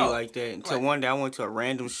used to them be out. like that until Like- one day I went to a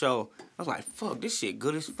random show. I was like, fuck, this shit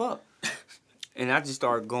good as fuck. And I just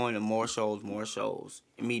started going to more shows,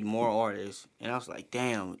 and meeting more artists. And I was like,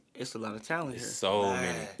 damn, it's a lot of talent here. So Man,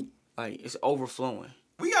 many. Like, it's overflowing.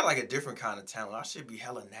 we got like a different kind of talent. Our shit be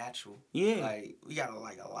hella natural. Yeah. Like, we got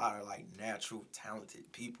like a lot of like natural,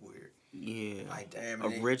 talented people here. Yeah. Like, damn.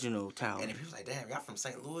 And Original and talent. if people like, damn, y'all from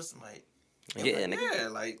St. Louis? I'm like, Yeah, nigga. yeah,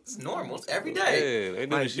 like it's normal. It's every day. Yeah, they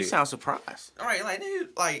do Like, this you shit. sound surprised. All right, like nigga,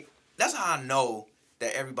 like that's how I know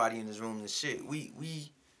that everybody in this room is shit. We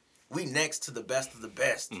next to the best of the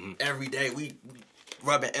best every day. We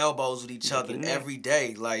rubbing elbows with each other Yeah. every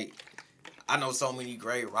day. Like I know so many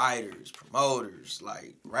great writers, promoters,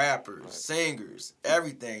 like rappers, singers,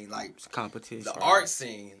 everything. Like It's competition. the art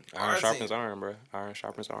scene. Iron art sharpens scene. iron, bro. Iron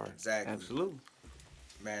sharpens iron. Exactly. Absolutely.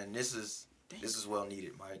 Man, this is well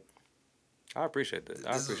needed, Mike. I appreciate that.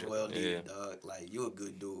 I This is appreciate well that. needed, Yeah. dog. Like you a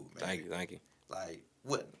good dude, man. Thank you. Like,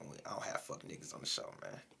 what? I don't have fuck niggas on the show,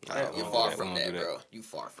 man. Yeah, You're we far don't from do that, that. bro. You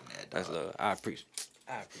far from that, dog. That's love. I appreciate it.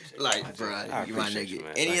 Like, bro, I you my appreciate nigga. you,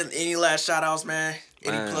 man. Any last shout outs, man?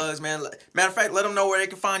 Any Man. plugs, man? Matter of fact, let them know where they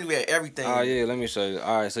can find you at everything. Oh yeah, let me show you.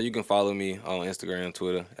 All right, so you can follow me on Instagram,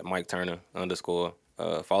 Twitter at Mike Turner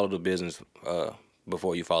 _. Follow the business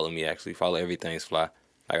before you follow me. Actually, follow Everything's Fly.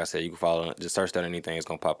 Like I said, you can follow. Just search that anything, it's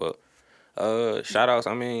gonna pop up. Shout outs.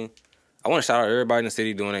 I mean, I want to shout out everybody in the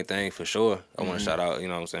city doing their thing for sure. I want to shout out, you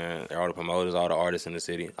know what I'm saying, all the promoters, all the artists in the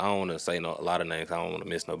city. I don't want to say a lot of names. I don't want to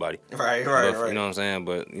miss nobody. Right. But, you know what I'm saying?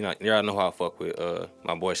 But, you know, y'all know how I fuck with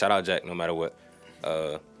my boy. Shout out Jack, no matter what.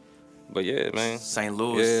 But yeah, man. St.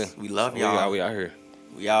 Louis, Yeah. we love y'all. We out here.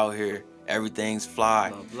 We out here. Everything's fly.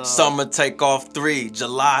 Love, love. Summer Takeoff 3,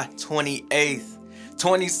 July 28th.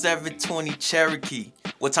 2720 Cherokee.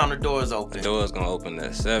 What time the doors open? The doors gonna open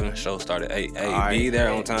at 7. Show start at 8. Hey, All right. be there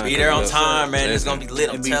on time. Be there on Listen, time, man. It's listen. gonna be lit.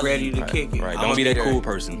 I'm And be telling ready you. to kick it. Right, I'ma don't be be that there. cool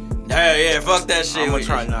person. Yeah, fuck that shit. I'm gonna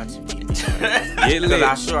try not to be. Get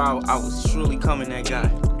Because lit. I was truly coming that guy.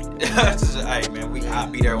 Hey, man, I'll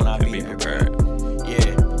be there when I be Be there. prepared.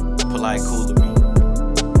 Yeah, polite, cool to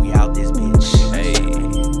me. We out this bitch.